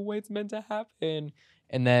happening the way it's meant to happen.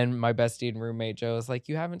 And then my bestie and roommate Joe is like,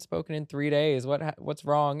 you haven't spoken in 3 days. What's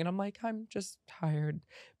wrong? And I'm like, I'm just tired,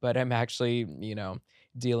 but I'm actually,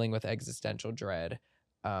 dealing with existential dread.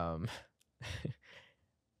 Um,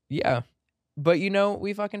 yeah, but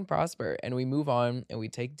we fucking prosper and we move on and we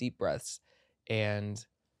take deep breaths and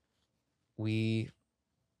we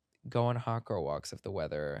go on hot girl walks if the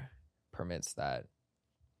weather permits that.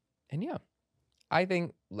 And yeah, I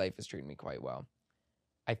think life is treating me quite well.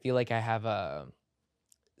 I feel like I have a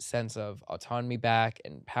sense of autonomy back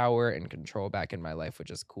and power and control back in my life,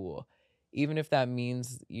 which is cool. Even if that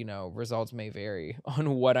means, results may vary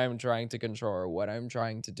on what I'm trying to control or what I'm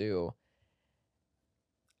trying to do.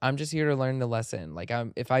 I'm just here to learn the lesson. Like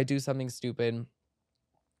if I do something stupid,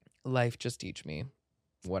 life just teach me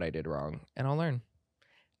what I did wrong and I'll learn.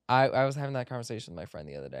 I was having that conversation with my friend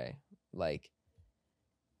the other day. Like,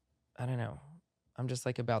 I don't know. I'm just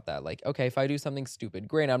like about that. Like, okay, if I do something stupid,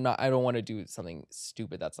 granted, I don't want to do something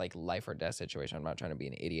stupid that's like life or death situation. I'm not trying to be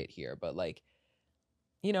an idiot here, but like,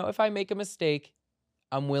 if I make a mistake,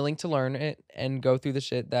 I'm willing to learn it and go through the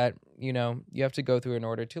shit that, you have to go through in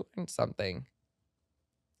order to learn something.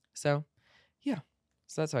 So, yeah.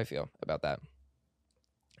 So that's how I feel about that.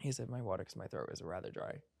 He said my water because my throat is rather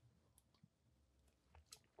dry.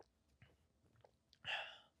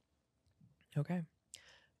 Okay.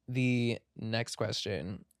 The next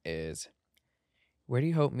question is, where do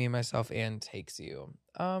you hope me and myself and takes you?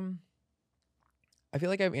 I feel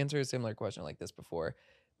like I've answered a similar question like this before,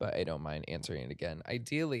 but I don't mind answering it again.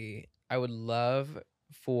 Ideally, I would love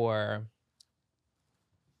for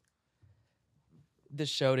the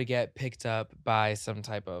show to get picked up by some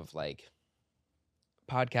type of like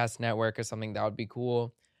podcast network or something. That would be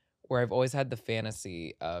cool. Where I've always had the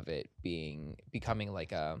fantasy of it becoming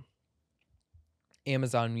like a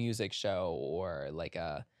Amazon Music show or like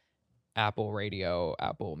a Apple Radio,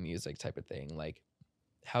 Apple Music type of thing. Like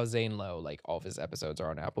how Zane Lowe, like all of his episodes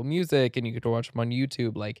are on Apple Music and you get to watch them on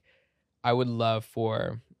YouTube. Like I would love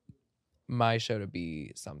for my show to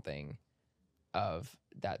be something of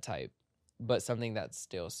that type, but something that's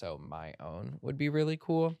still so my own would be really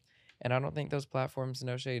cool. And I don't think those platforms,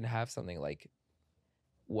 no shade, have something like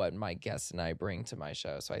what my guests and I bring to my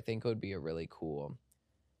show. So I think it would be a really cool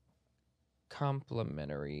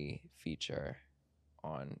complimentary feature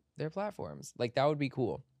on their platforms. Like that would be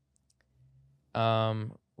cool.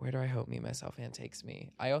 Where do I hope me, myself, and takes me?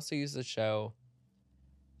 I also use the show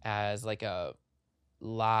as like a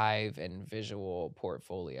live and visual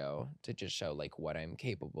portfolio to just show like what I'm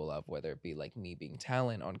capable of, whether it be like me being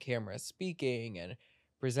talent on camera, speaking and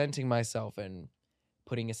presenting myself and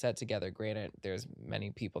putting a set together. Granted, there's many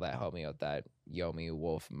people that help me with that. Yomi,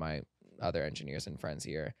 Wolf, my other engineers and friends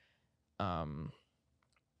here.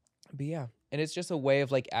 But yeah, and it's just a way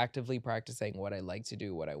of like actively practicing what I like to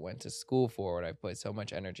do, what I went to school for, what I've put so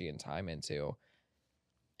much energy and time into.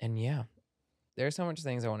 And yeah, there's so much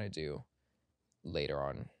things I want to do later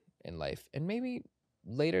on in life. And maybe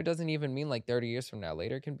later doesn't even mean like 30 years from now.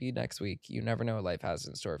 Later can be next week. You never know what life has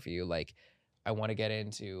in store for you. Like I want to get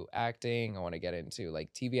into acting. I want to get into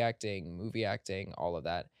like TV acting, movie acting, all of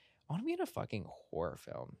that. I want to be in a fucking horror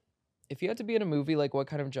film. If you had to be in a movie, like what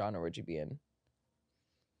kind of genre would you be in?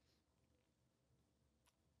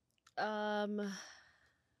 I'm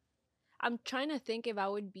trying to think if I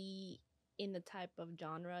would be in the type of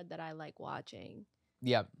genre that I like watching.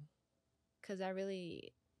 Yep. Cause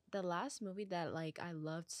the last movie that like I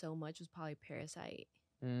loved so much was probably Parasite.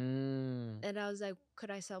 And I was like, could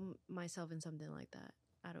I sell myself in something like that?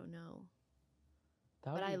 I don't know.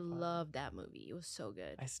 But I love that movie. It was so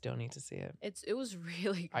good. I still need to see it. It was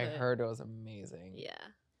really good. I heard it was amazing. Yeah.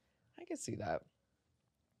 I could see that.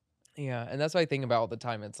 Yeah, and that's what I think about all the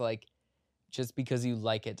time. It's like just because you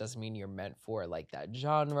like it doesn't mean you're meant for like that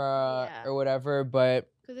genre or whatever. But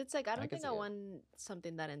because it's like I don't think I want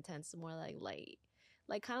something that intense. More like light.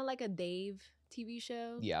 like kind of like a Dave TV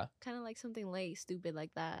show. Yeah. Kind of like something like stupid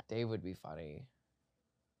like that. Dave would be funny.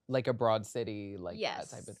 Like a Broad City, like that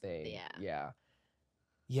type of Yes. thing. Yeah. Yeah.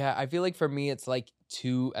 Yeah, I feel like for me, it's like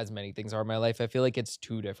as many things are in my life, I feel like it's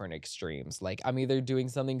two different extremes. Like I'm either doing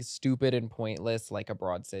something stupid and pointless like a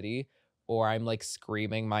Broad City, or I'm like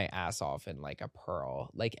screaming my ass off in like a Pearl.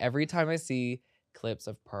 Like every time I see clips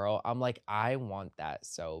of Pearl, I'm like, I want that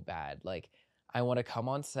so bad. Like I want to come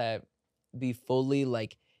on set, be fully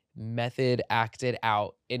like method acted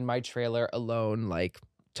out in my trailer alone, like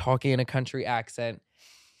talking in a country accent.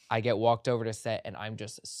 I get walked over to set and I'm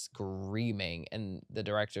just screaming, and the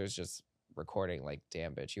director's just recording like,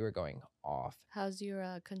 damn, bitch, you were going off. How's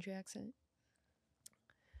your country accent?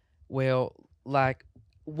 Well, like,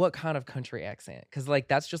 what kind of country accent? Because, like,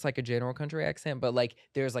 that's just like a general country accent, but like,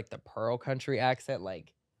 there's like the Pearl country accent,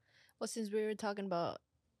 like. Well, since we were talking about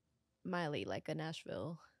Miley, like a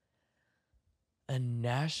Nashville. A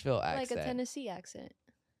Nashville accent. Like a Tennessee accent.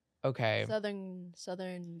 Okay.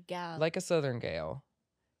 Southern gal. Like a Southern gal.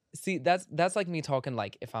 See, that's like me talking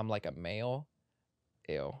like if I'm like a male.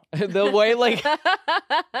 Ew. The way like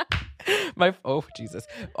Jesus.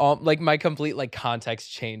 Like my complete like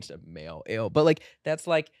context changed to male. Ew. But like that's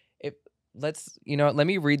like let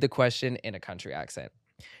me read the question in a country accent.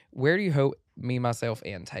 Where do you hope me, myself,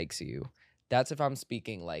 and takes you? That's if I'm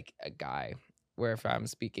speaking like a guy. Where if I'm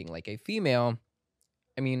speaking like a female,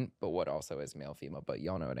 I mean, but what also is male, female, but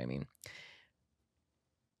y'all know what I mean.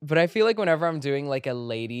 But I feel like whenever I'm doing like a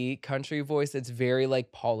lady country voice, it's very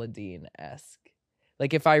like Paula Deen-esque.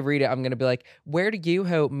 Like if I read it, I'm going to be like, where do you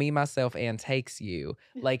hope me, myself, and takes you?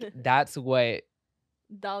 Like that's what.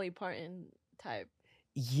 Dolly Parton type.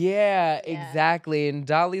 Yeah, exactly. And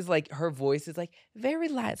Dolly's like, her voice is like very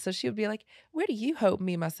light. So she would be like, where do you hope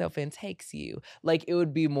me, myself, and takes you? Like it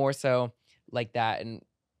would be more so like that. And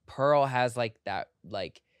Pearl has like that,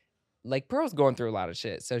 like Pearl's going through a lot of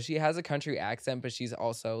shit. So she has a country accent, but she's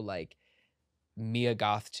also like Mia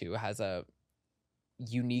Goth too, has a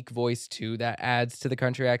unique voice too that adds to the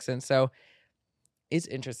country accent. So it's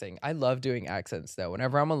interesting. I love doing accents though.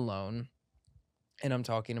 Whenever I'm alone and I'm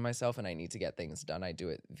talking to myself and I need to get things done, I do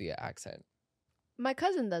it via accent. My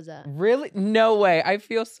cousin does that. Really? No way. I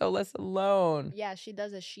feel so less alone. Yeah, she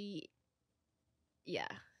does it.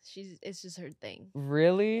 It's just her thing.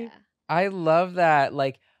 Really? Yeah. I love that.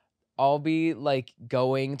 Like I'll be like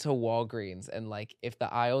going to Walgreens and like if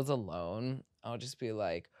the aisle's alone, I'll just be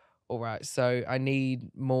like, all right, so I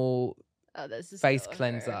need more face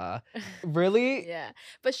cleanser. Really? Yeah.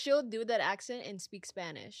 But she'll do that accent and speak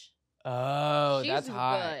Spanish. Oh, that's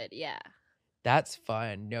hot. Good, yeah. That's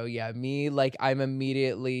fun. No, yeah. Me, like, I'm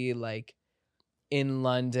immediately like in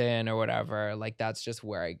London or whatever. Like, that's just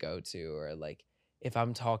where I go to. Or like if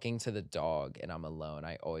I'm talking to the dog and I'm alone,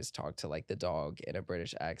 I always talk to like the dog in a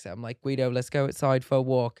British accent. I'm like, Guido, let's go outside for a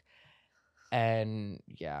walk. And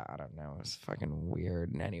yeah, I don't know. It's fucking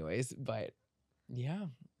weird. Anyways, but yeah,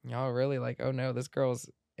 y'all really like, oh no, this girl's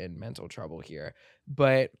in mental trouble here.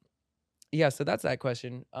 But yeah, so that's that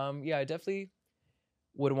question. Yeah, I definitely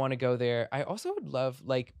would want to go there. I also would love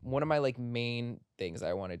like one of my like main things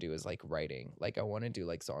I want to do is like writing. Like I want to do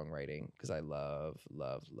like songwriting because I love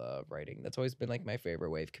writing. That's always been like my favorite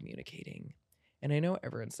way of communicating. And I know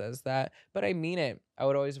everyone says that, but I mean it. I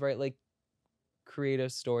would always write like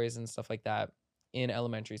creative stories and stuff like that in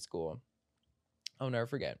elementary school. I'll never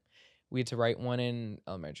forget. We had to write one in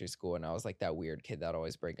elementary school, and I was like that weird kid that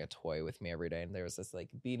always bring a toy with me every day. And there was this like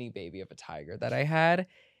Beanie Baby of a tiger that I had.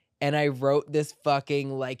 And I wrote this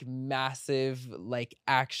fucking like massive like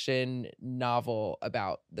action novel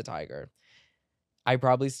about the tiger. I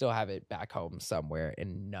probably still have it back home somewhere,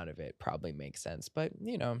 and none of it probably makes sense. But,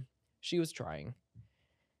 you know, she was trying.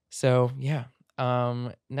 So, yeah.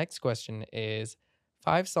 Next question is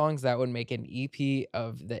 5 songs that would make an EP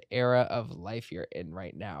of the era of life you're in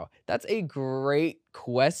right now. That's a great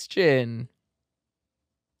question.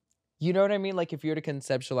 You know what I mean? Like if you were to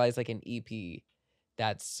conceptualize like an EP,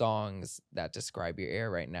 that's songs that describe your era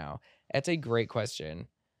right now. That's a great question.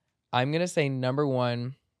 I'm going to say number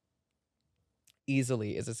 1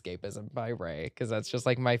 easily is Escapism by Ray, because that's just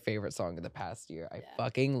like my favorite song of the past year. I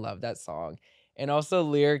fucking love that song. And also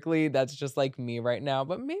lyrically, that's just like me right now,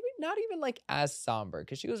 but maybe not even like as somber,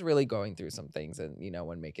 because she was really going through some things and, you know,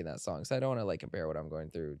 when making that song. So I don't want to like compare what I'm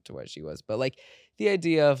going through to what she was. But like the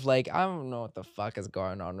idea of like, I don't know what the fuck is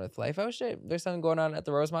going on with life. Oh shit, there's something going on at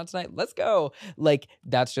the Rosemont tonight. Let's go. Like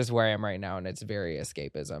that's just where I am right now. And it's very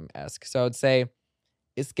Escapism-esque. So I'd say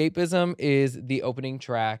Escapism is the opening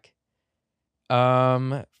track.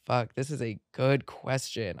 Fuck, this is a good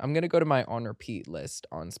question. I'm gonna go to my on repeat list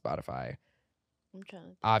on Spotify. I'm trying to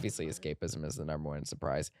think of Obviously, mine. escapism is the number one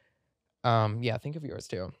surprise. Yeah, think of yours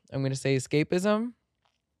too. I'm gonna say escapism.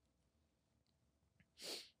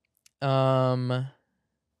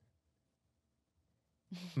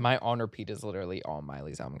 My on repeat is literally all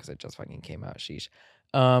Miley's album because it just fucking came out. Sheesh.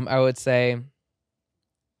 I would say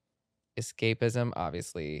escapism,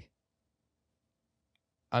 obviously.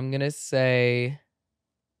 I'm gonna say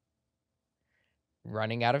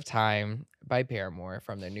Running Out of Time by Paramore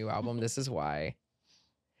from their new album, This Is Why.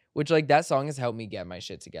 Which, like, that song has helped me get my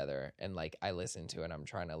shit together. And, like, I listen to it. I'm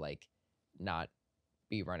trying to, like, not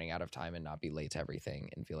be running out of time and not be late to everything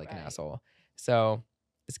and feel like an Right. asshole. So,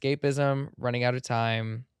 escapism, Running Out of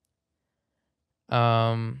Time.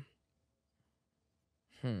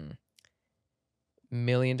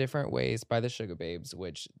 Million Different Ways by the Sugar Babes,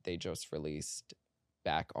 which they just released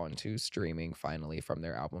back onto streaming finally from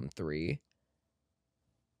their album 3.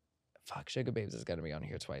 Fuck, Sugar Babes is gonna be on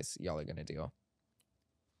here twice. Y'all are gonna deal.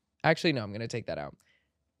 Actually, no, I'm gonna take that out.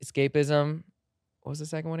 Escapism. What was the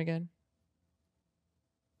second one again?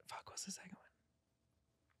 Fuck, what's the second one?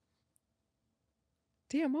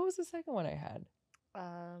 Damn, what was the second one I had?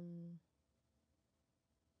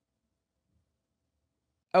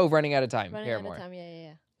 Oh, Running Out of Time. Running Paramore. Out of Time.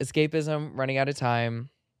 Yeah. Escapism, Running Out of Time.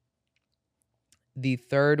 The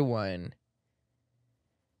third one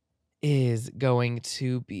is going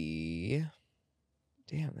to be.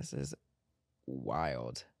 Damn, this is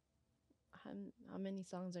wild. How many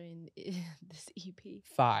songs are in this EP?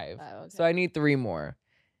 5. Okay. So I need 3 more.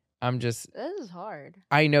 This is hard.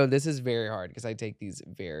 I know this is very hard because I take these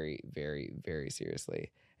very, very, very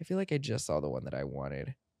seriously. I feel like I just saw the one that I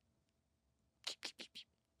wanted.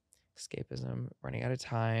 Escapism, Running Out of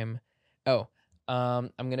Time. Oh,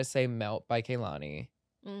 I'm gonna say Melt by Kehlani.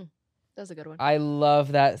 That's a good one. I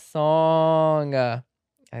love that song.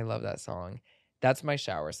 That's my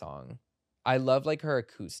shower song. I love like her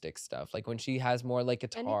acoustic stuff. Like when she has more like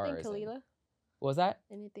guitars. Anything Kalila? What was that?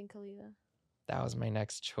 Anything Kalila? That was my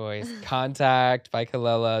next choice. Contact by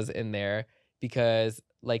Kalela's in there because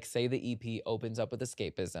like say the EP opens up with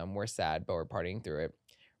escapism. We're sad, but we're partying through it.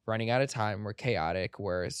 Running Out of Time. We're chaotic.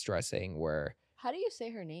 We're stressing. We're. How do you say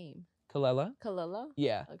her name? Kalela? Kalela?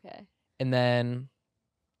 Yeah. Okay. And then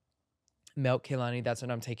Melt Kehlani. That's when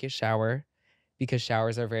I'm taking a shower because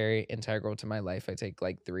showers are very integral to my life. I take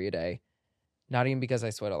like 3 a day. Not even because I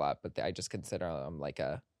sweat a lot, but I just consider them like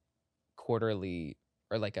a quarterly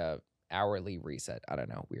or like a hourly reset. I don't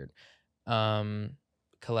know. Weird.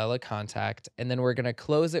 Kalela Contact. And then we're going to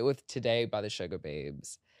close it with Today by the Sugar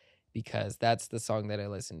Babes because that's the song that I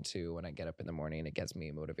listen to when I get up in the morning and it gets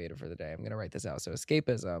me motivated for the day. I'm going to write this out. So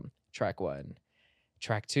Escapism, track 1.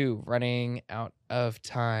 Track 2, Running Out of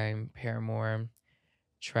Time, Paramore.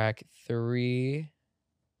 Track 3.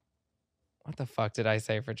 What the fuck did I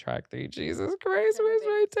say for track 3? Jesus Christ, Sugar where's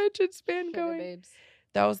my Babes. attention span Sugar going? Babes.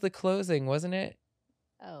 That was the closing, wasn't it?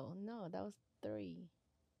 Oh no, that was 3.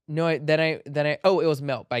 No, then I oh, it was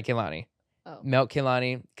Melt by Kehlani. Oh. Melt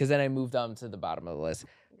Kehlani, because then I moved on to the bottom of the list.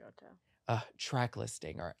 Gotcha. Track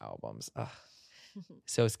listing our albums.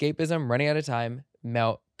 So Escapism, Running Out of Time,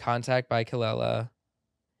 Melt, Contact by Kalela,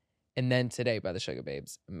 and then Today by the Sugar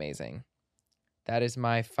Babes. Amazing. That is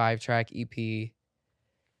my 5-track EP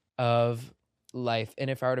of life. And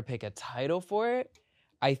if I were to pick a title for it,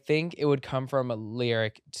 I think it would come from a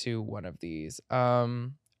lyric to one of these,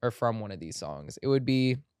 or from one of these songs. It would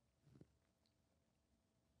be.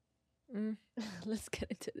 Let's get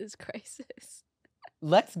into this crisis.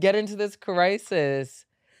 Let's get into this crisis.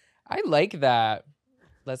 I like that.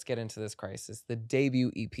 Let's get into this crisis. The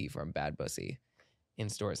debut EP from Bad Bussy in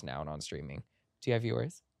stores now and on streaming. Do you have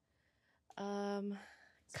yours?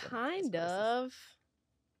 Kind of.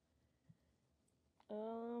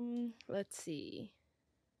 Let's see.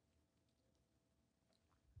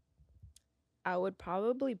 I would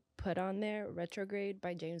probably put on there Retrograde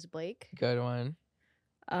by James Blake. Good one.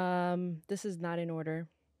 This is not in order.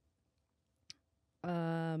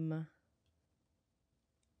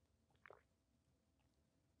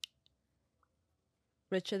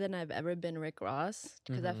 Richer Than I've Ever Been, Rick Ross,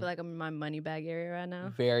 because I feel like I'm in my money bag area right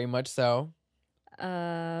now. Very much so.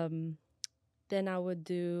 Then I would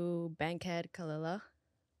do Bankhead, Kalela.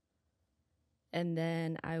 And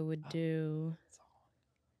then I would do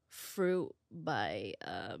Fruit by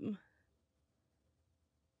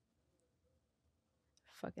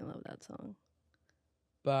fucking love that song.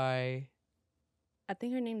 By I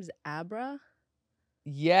think her name's Abra.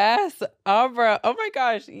 Yes, Abra. Oh my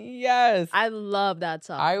gosh, yes. I love that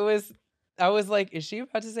song. I was like, is she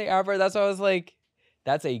about to say Abra? That's why I was like,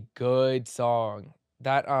 that's a good song.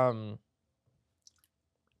 That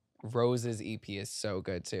Rose's EP is so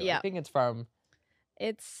good too. Yeah. I think it's from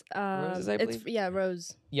It's Roses, I believe. yeah,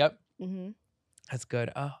 Rose. Yep. Mm-hmm. That's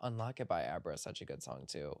good. Unlock It by Abra is such a good song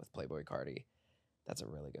too with Playboi Carti. That's a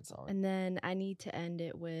really good song. And then I need to end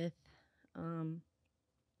it with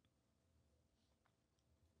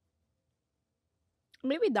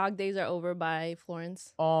maybe Dog Days Are Over by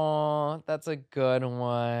Florence. Oh, that's a good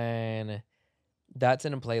one. That's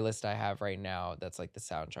in a playlist I have right now. That's like the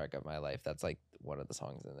soundtrack of my life. That's like one of the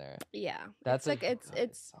songs in there. Yeah. That's it's like a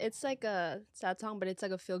good it's like a sad song, but it's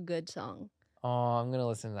like a feel good song. Oh, I'm gonna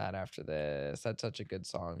listen to that after this. That's such a good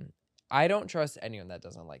song. I don't trust anyone that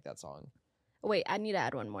doesn't like that song. Wait, I need to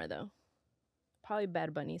add one more though. Probably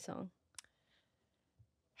Bad Bunny song.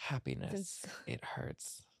 Happiness. It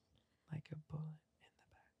hurts like a bullet in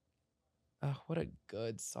the back. Oh, what a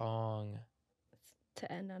good song.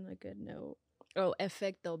 To end on a good note. Oh,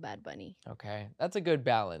 Efecto Bad Bunny. Okay. That's a good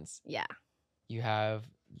balance. Yeah. You have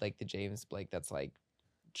like the James Blake that's like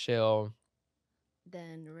chill.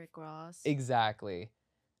 Then Rick Ross. Exactly.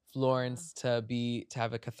 Florence to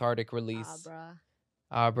have a cathartic release.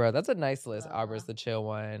 Abra. That's a nice list. Abra's the chill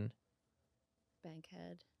one.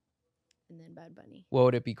 Bankhead. And then Bad Bunny. What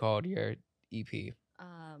would it be called, your EP?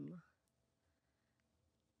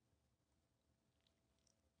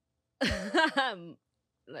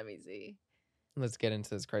 Let me see. Let's get into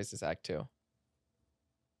this Crisis Act 2.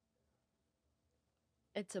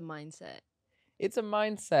 It's a mindset. It's a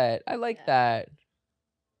mindset. I like that.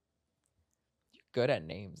 You're good at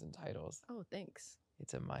names and titles. Oh, thanks.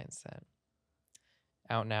 It's a mindset.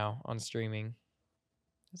 Out now on streaming.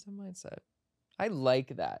 It's a mindset. I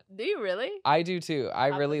like that. Do you really? I do too. I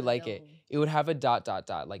really like it. It would have a ...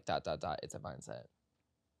 like ... It's a mindset.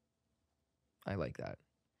 I like that.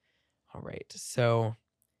 All right. So,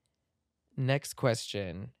 next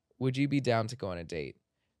question. Would you be down to go on a date?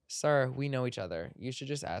 Sir, we know each other. You should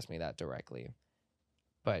just ask me that directly.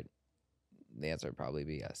 But the answer would probably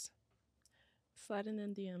be yes. Sliding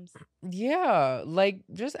in DMs. Yeah, like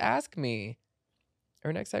just ask me.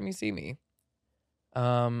 Or next time you see me.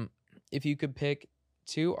 If you could pick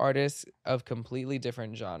 2 artists of completely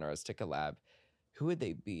different genres to collab, who would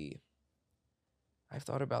they be? I've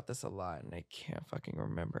thought about this a lot and I can't fucking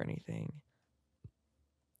remember anything.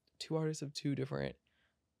 2 artists of 2 different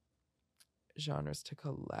genres to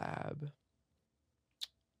collab.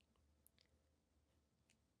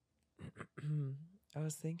 I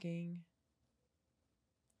was thinking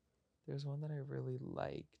there's one that I really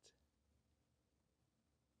liked.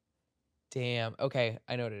 Damn. Okay,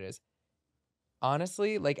 I know what it is.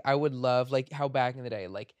 Honestly, like I would love like how back in the day,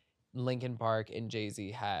 like Linkin Park and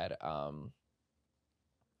Jay-Z had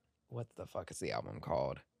what the fuck is the album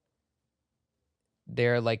called?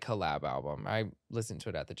 Their like collab album. I listen to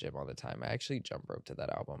it at the gym all the time. I actually jump rope to that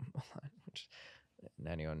album a lot, which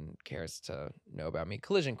anyone cares to know about me.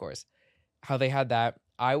 Collision Course. How they had that.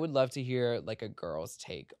 I would love to hear like a girl's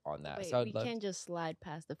take on that. Wait, so we can't just slide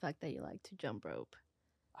past the fact that you like to jump rope.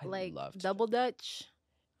 I like love double dutch.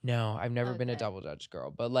 No, I've never been a double dutch girl,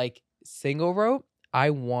 but like single rope, I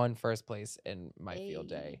won first place in my field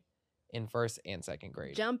day in 1st and 2nd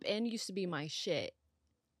grade. Jump in used to be my shit.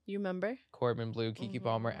 You remember? Corbin Blue, Kiki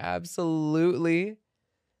Palmer, absolutely.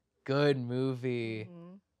 Good movie.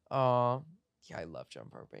 Oh, yeah, I love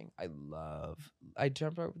jump roping. I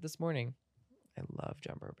jumped rope this morning. I love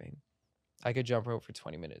jump roping. I could jump rope for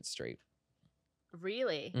 20 minutes straight.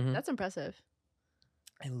 Really? Mhm. That's impressive.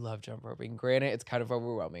 I love jump roping. Granted, it's kind of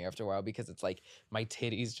overwhelming after a while because it's like my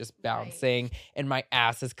titties just bouncing and my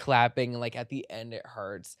ass is clapping. Like at the end, it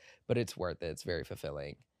hurts, but it's worth it. It's very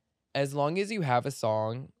fulfilling. As long as you have a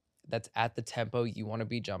song that's at the tempo you want to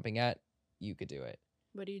be jumping at, you could do it.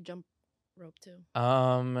 What do you jump rope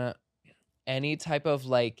to? Any type of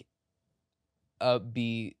like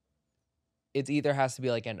upbeat. It either has to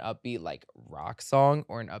be like an upbeat like rock song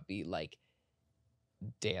or an upbeat like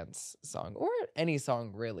dance song or any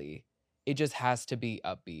song really. It just has to be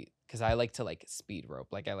upbeat because I like to like speed rope.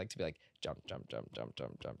 Like I like to be like jump, jump, jump, jump,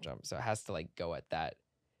 jump, jump, jump. So it has to like go at that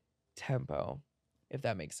tempo, if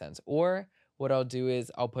that makes sense. Or what I'll do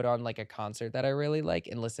is I'll put on like a concert that I really like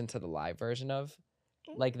and listen to the live version of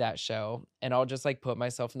like that show. And I'll just like put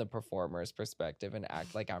myself in the performer's perspective and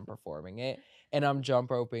act like I'm performing it. And I'm jump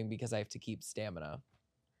roping because I have to keep stamina.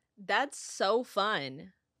 That's so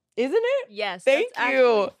fun. Isn't it? Yes. Thank that's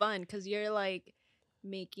you. Actually fun because you're like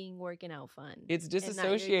making working out fun. It's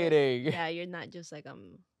disassociating. Yeah, you're not just like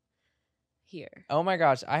I'm here. Oh my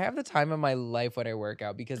gosh, I have the time of my life when I work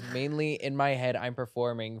out because mainly in my head I'm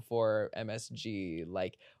performing for MSG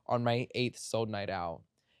like on my 8th sold night out.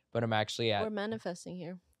 But I'm actually at We're manifesting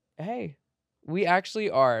here. Hey, we actually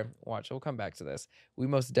are. Watch, we'll come back to this. We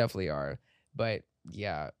most definitely are. But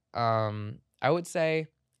yeah, I would say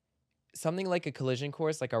something like a collision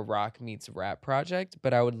course, like a rock meets rap project,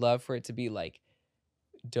 but I would love for it to be like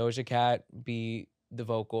Doja Cat be the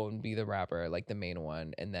vocal and be the rapper, like the main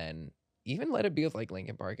one, and then even let it be with like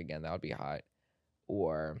Linkin Park again. That would be hot.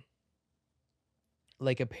 Or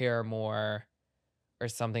like a Paramore or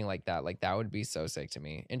something like that. Like that would be so sick to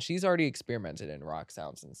me. And she's already experimented in rock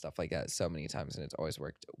sounds and stuff like that so many times, and it's always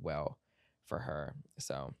worked well for her.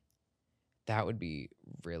 So that would be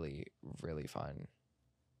really, really fun.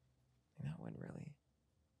 That would really,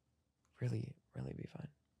 really, really be fun.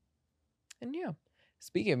 And yeah,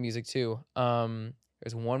 speaking of music too,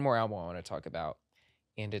 there's one more album I want to talk about,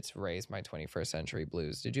 and it's Raise My 21st Century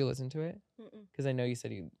Blues. Did you listen to it? Because I know you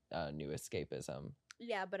said you knew Escapism.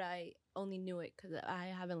 Yeah, but I only knew it because I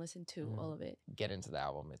haven't listened to all of it. Get into the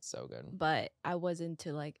album. It's so good. But I was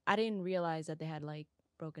into like, I didn't realize that they had like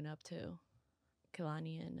broken up too.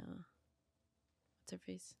 Kehlani and what's her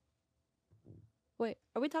face? Wait,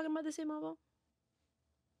 are we talking about the same album?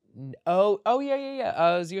 Oh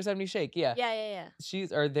yeah. 070 Shake. Yeah. Yeah.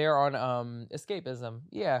 They're on Escapism.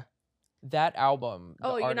 Yeah. That album.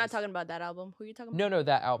 Oh, you're not talking about that album? Who are you talking about? No,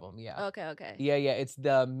 that album. Yeah. Okay. Yeah. It's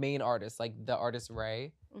the main artist, like the artist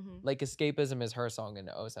Ray. Mm-hmm. Like Escapism is her song and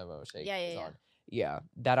 070 Shake is Yeah. on. Yeah.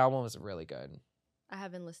 That album was really good. I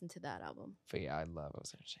haven't listened to that album. But yeah, I love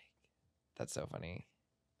 070 Shake. That's so funny.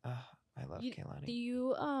 I love Kehlani. Do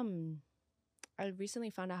you I recently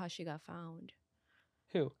found out how she got found.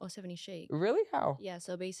 Who? 070 Shake. Really? How? Yeah,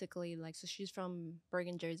 so basically, like, so she's from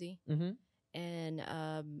Bergen, Jersey. Mm-hmm. And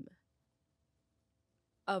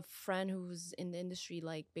a friend who's in the industry,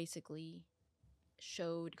 like, basically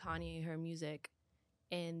showed Kanye her music,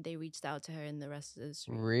 and they reached out to her, and the rest is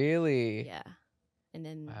history. Really? Yeah. And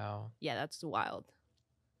then, wow. Yeah, that's wild.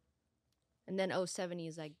 And then 070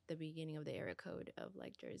 is, like, the beginning of the era code of,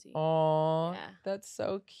 like, Jersey. Oh, yeah. That's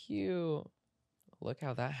so cute. Look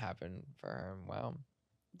how that happened for her. Wow.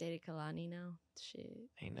 Dated Kehlani now. Shit.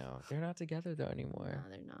 I know. They're not together though anymore. No,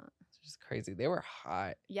 they're not. It's just crazy. They were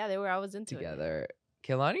hot. Yeah, they were. I was into together.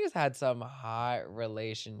 Kehlani has had some hot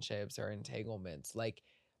relationships or entanglements. Like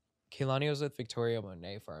Kehlani was with Victoria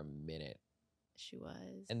Monet for a minute. She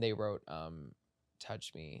was. And they wrote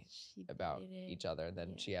Touch Me about each other. And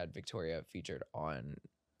then she had Victoria featured on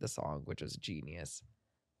the song, which was genius.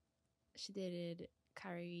 She dated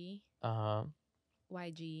Kyrie. Uh-huh.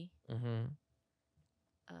 YG. Mm-hmm.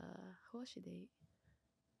 Who else she date?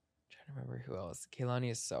 I'm trying to remember who else. Kehlani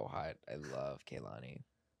is so hot. I love Kehlani.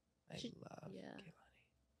 Kehlani.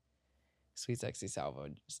 Sweet Sexy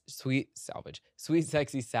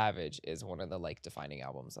Savage is one of the like defining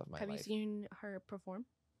albums of my life. Have you seen her perform?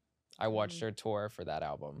 I watched her tour for that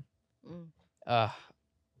album.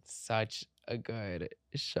 Such a good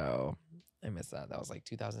show. I miss that. That was like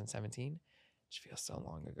 2017. Which feels so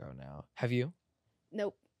long ago now. Have you?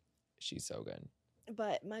 Nope. She's so good.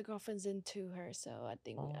 But my girlfriend's into her, so I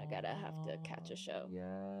think I gotta have to catch a show.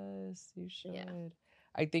 Yes, you should. Yeah.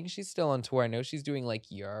 I think she's still on tour. I know she's doing like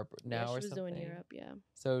Europe now or something. She was doing Europe, yeah.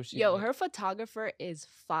 So she. Her photographer is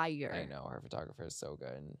fire. I know, her photographer is so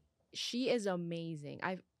good. She is amazing.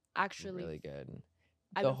 I've actually really good.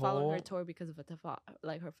 I've been following her tour because of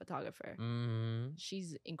her photographer. Mm-hmm.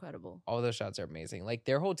 She's incredible. All those shots are amazing. Like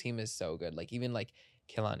their whole team is so good. Like even like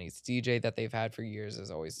Kehlani's DJ that they've had for years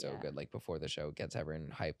is always so good. Like before the show gets everyone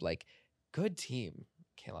hyped. Like good team,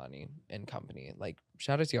 Kehlani and company. Like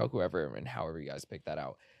shout out to y'all, whoever and however you guys pick that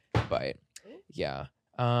out. But yeah.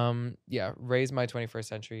 Raise My 21st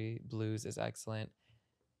Century Blues is excellent.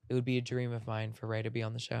 It would be a dream of mine for Ray to be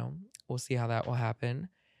on the show. We'll see how that will happen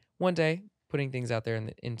one day. Putting things out there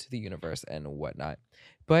into the universe and whatnot.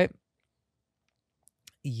 But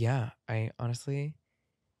yeah, I honestly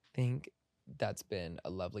think that's been a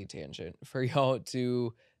lovely tangent for y'all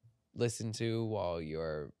to listen to while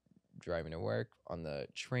you're driving to work, on the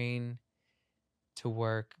train to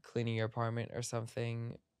work, cleaning your apartment or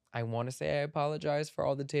something. I want to say I apologize for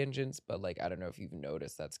all the tangents, but like I don't know if you've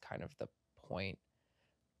noticed that's kind of the point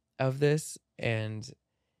of this. And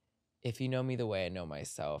if you know me the way I know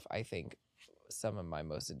myself, I think some of my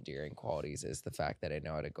most endearing qualities is the fact that I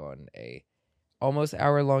know how to go on a almost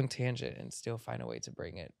hour-long tangent and still find a way to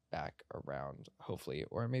bring it back around, hopefully.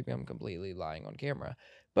 Or maybe I'm completely lying on camera.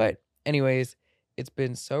 But anyways, it's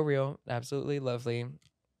been so real, absolutely lovely.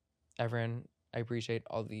 Everyone, I appreciate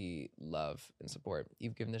all the love and support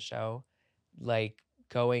you've given the show. Like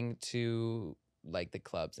going to like the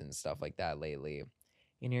clubs and stuff like that lately.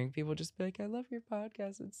 And hearing people just be like, I love your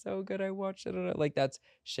podcast. It's so good. I watched it. Like that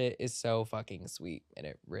shit is so fucking sweet. And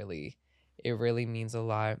it really means a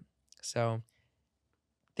lot. So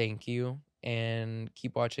thank you. And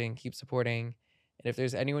keep watching, keep supporting. And if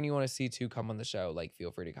there's anyone you want to see to come on the show, like,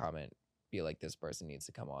 feel free to comment, be like, this person needs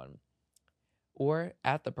to come on. Or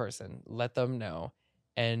at the person, let them know,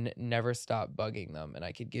 and never stop bugging them. And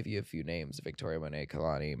I could give you a few names: Victoria, Monet,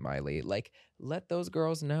 Kalani, Miley. Like, let those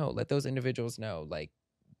girls know, let those individuals know, like,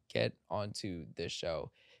 get onto this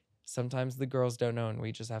show. Sometimes the girls don't know and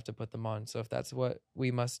we just have to put them on. So if that's what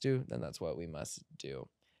we must do, then that's what we must do.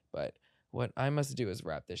 But what I must do is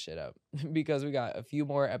wrap this shit up because we got a few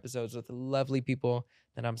more episodes with lovely people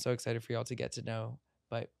that I'm so excited for y'all to get to know.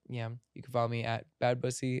 But yeah, you can follow me at Bad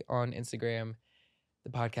Bussy on Instagram.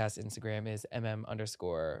 The podcast Instagram is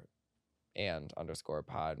mm_and_pod.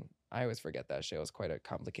 I always forget that shit. It was quite a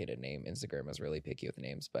complicated name. Instagram is really picky with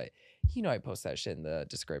names, but you know I post that shit in the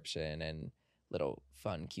description and little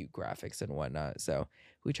fun, cute graphics and whatnot. So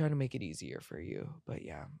we try to make it easier for you. But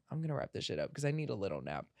yeah, I'm gonna wrap this shit up because I need a little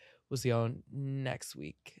nap. We'll see y'all next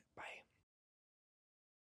week.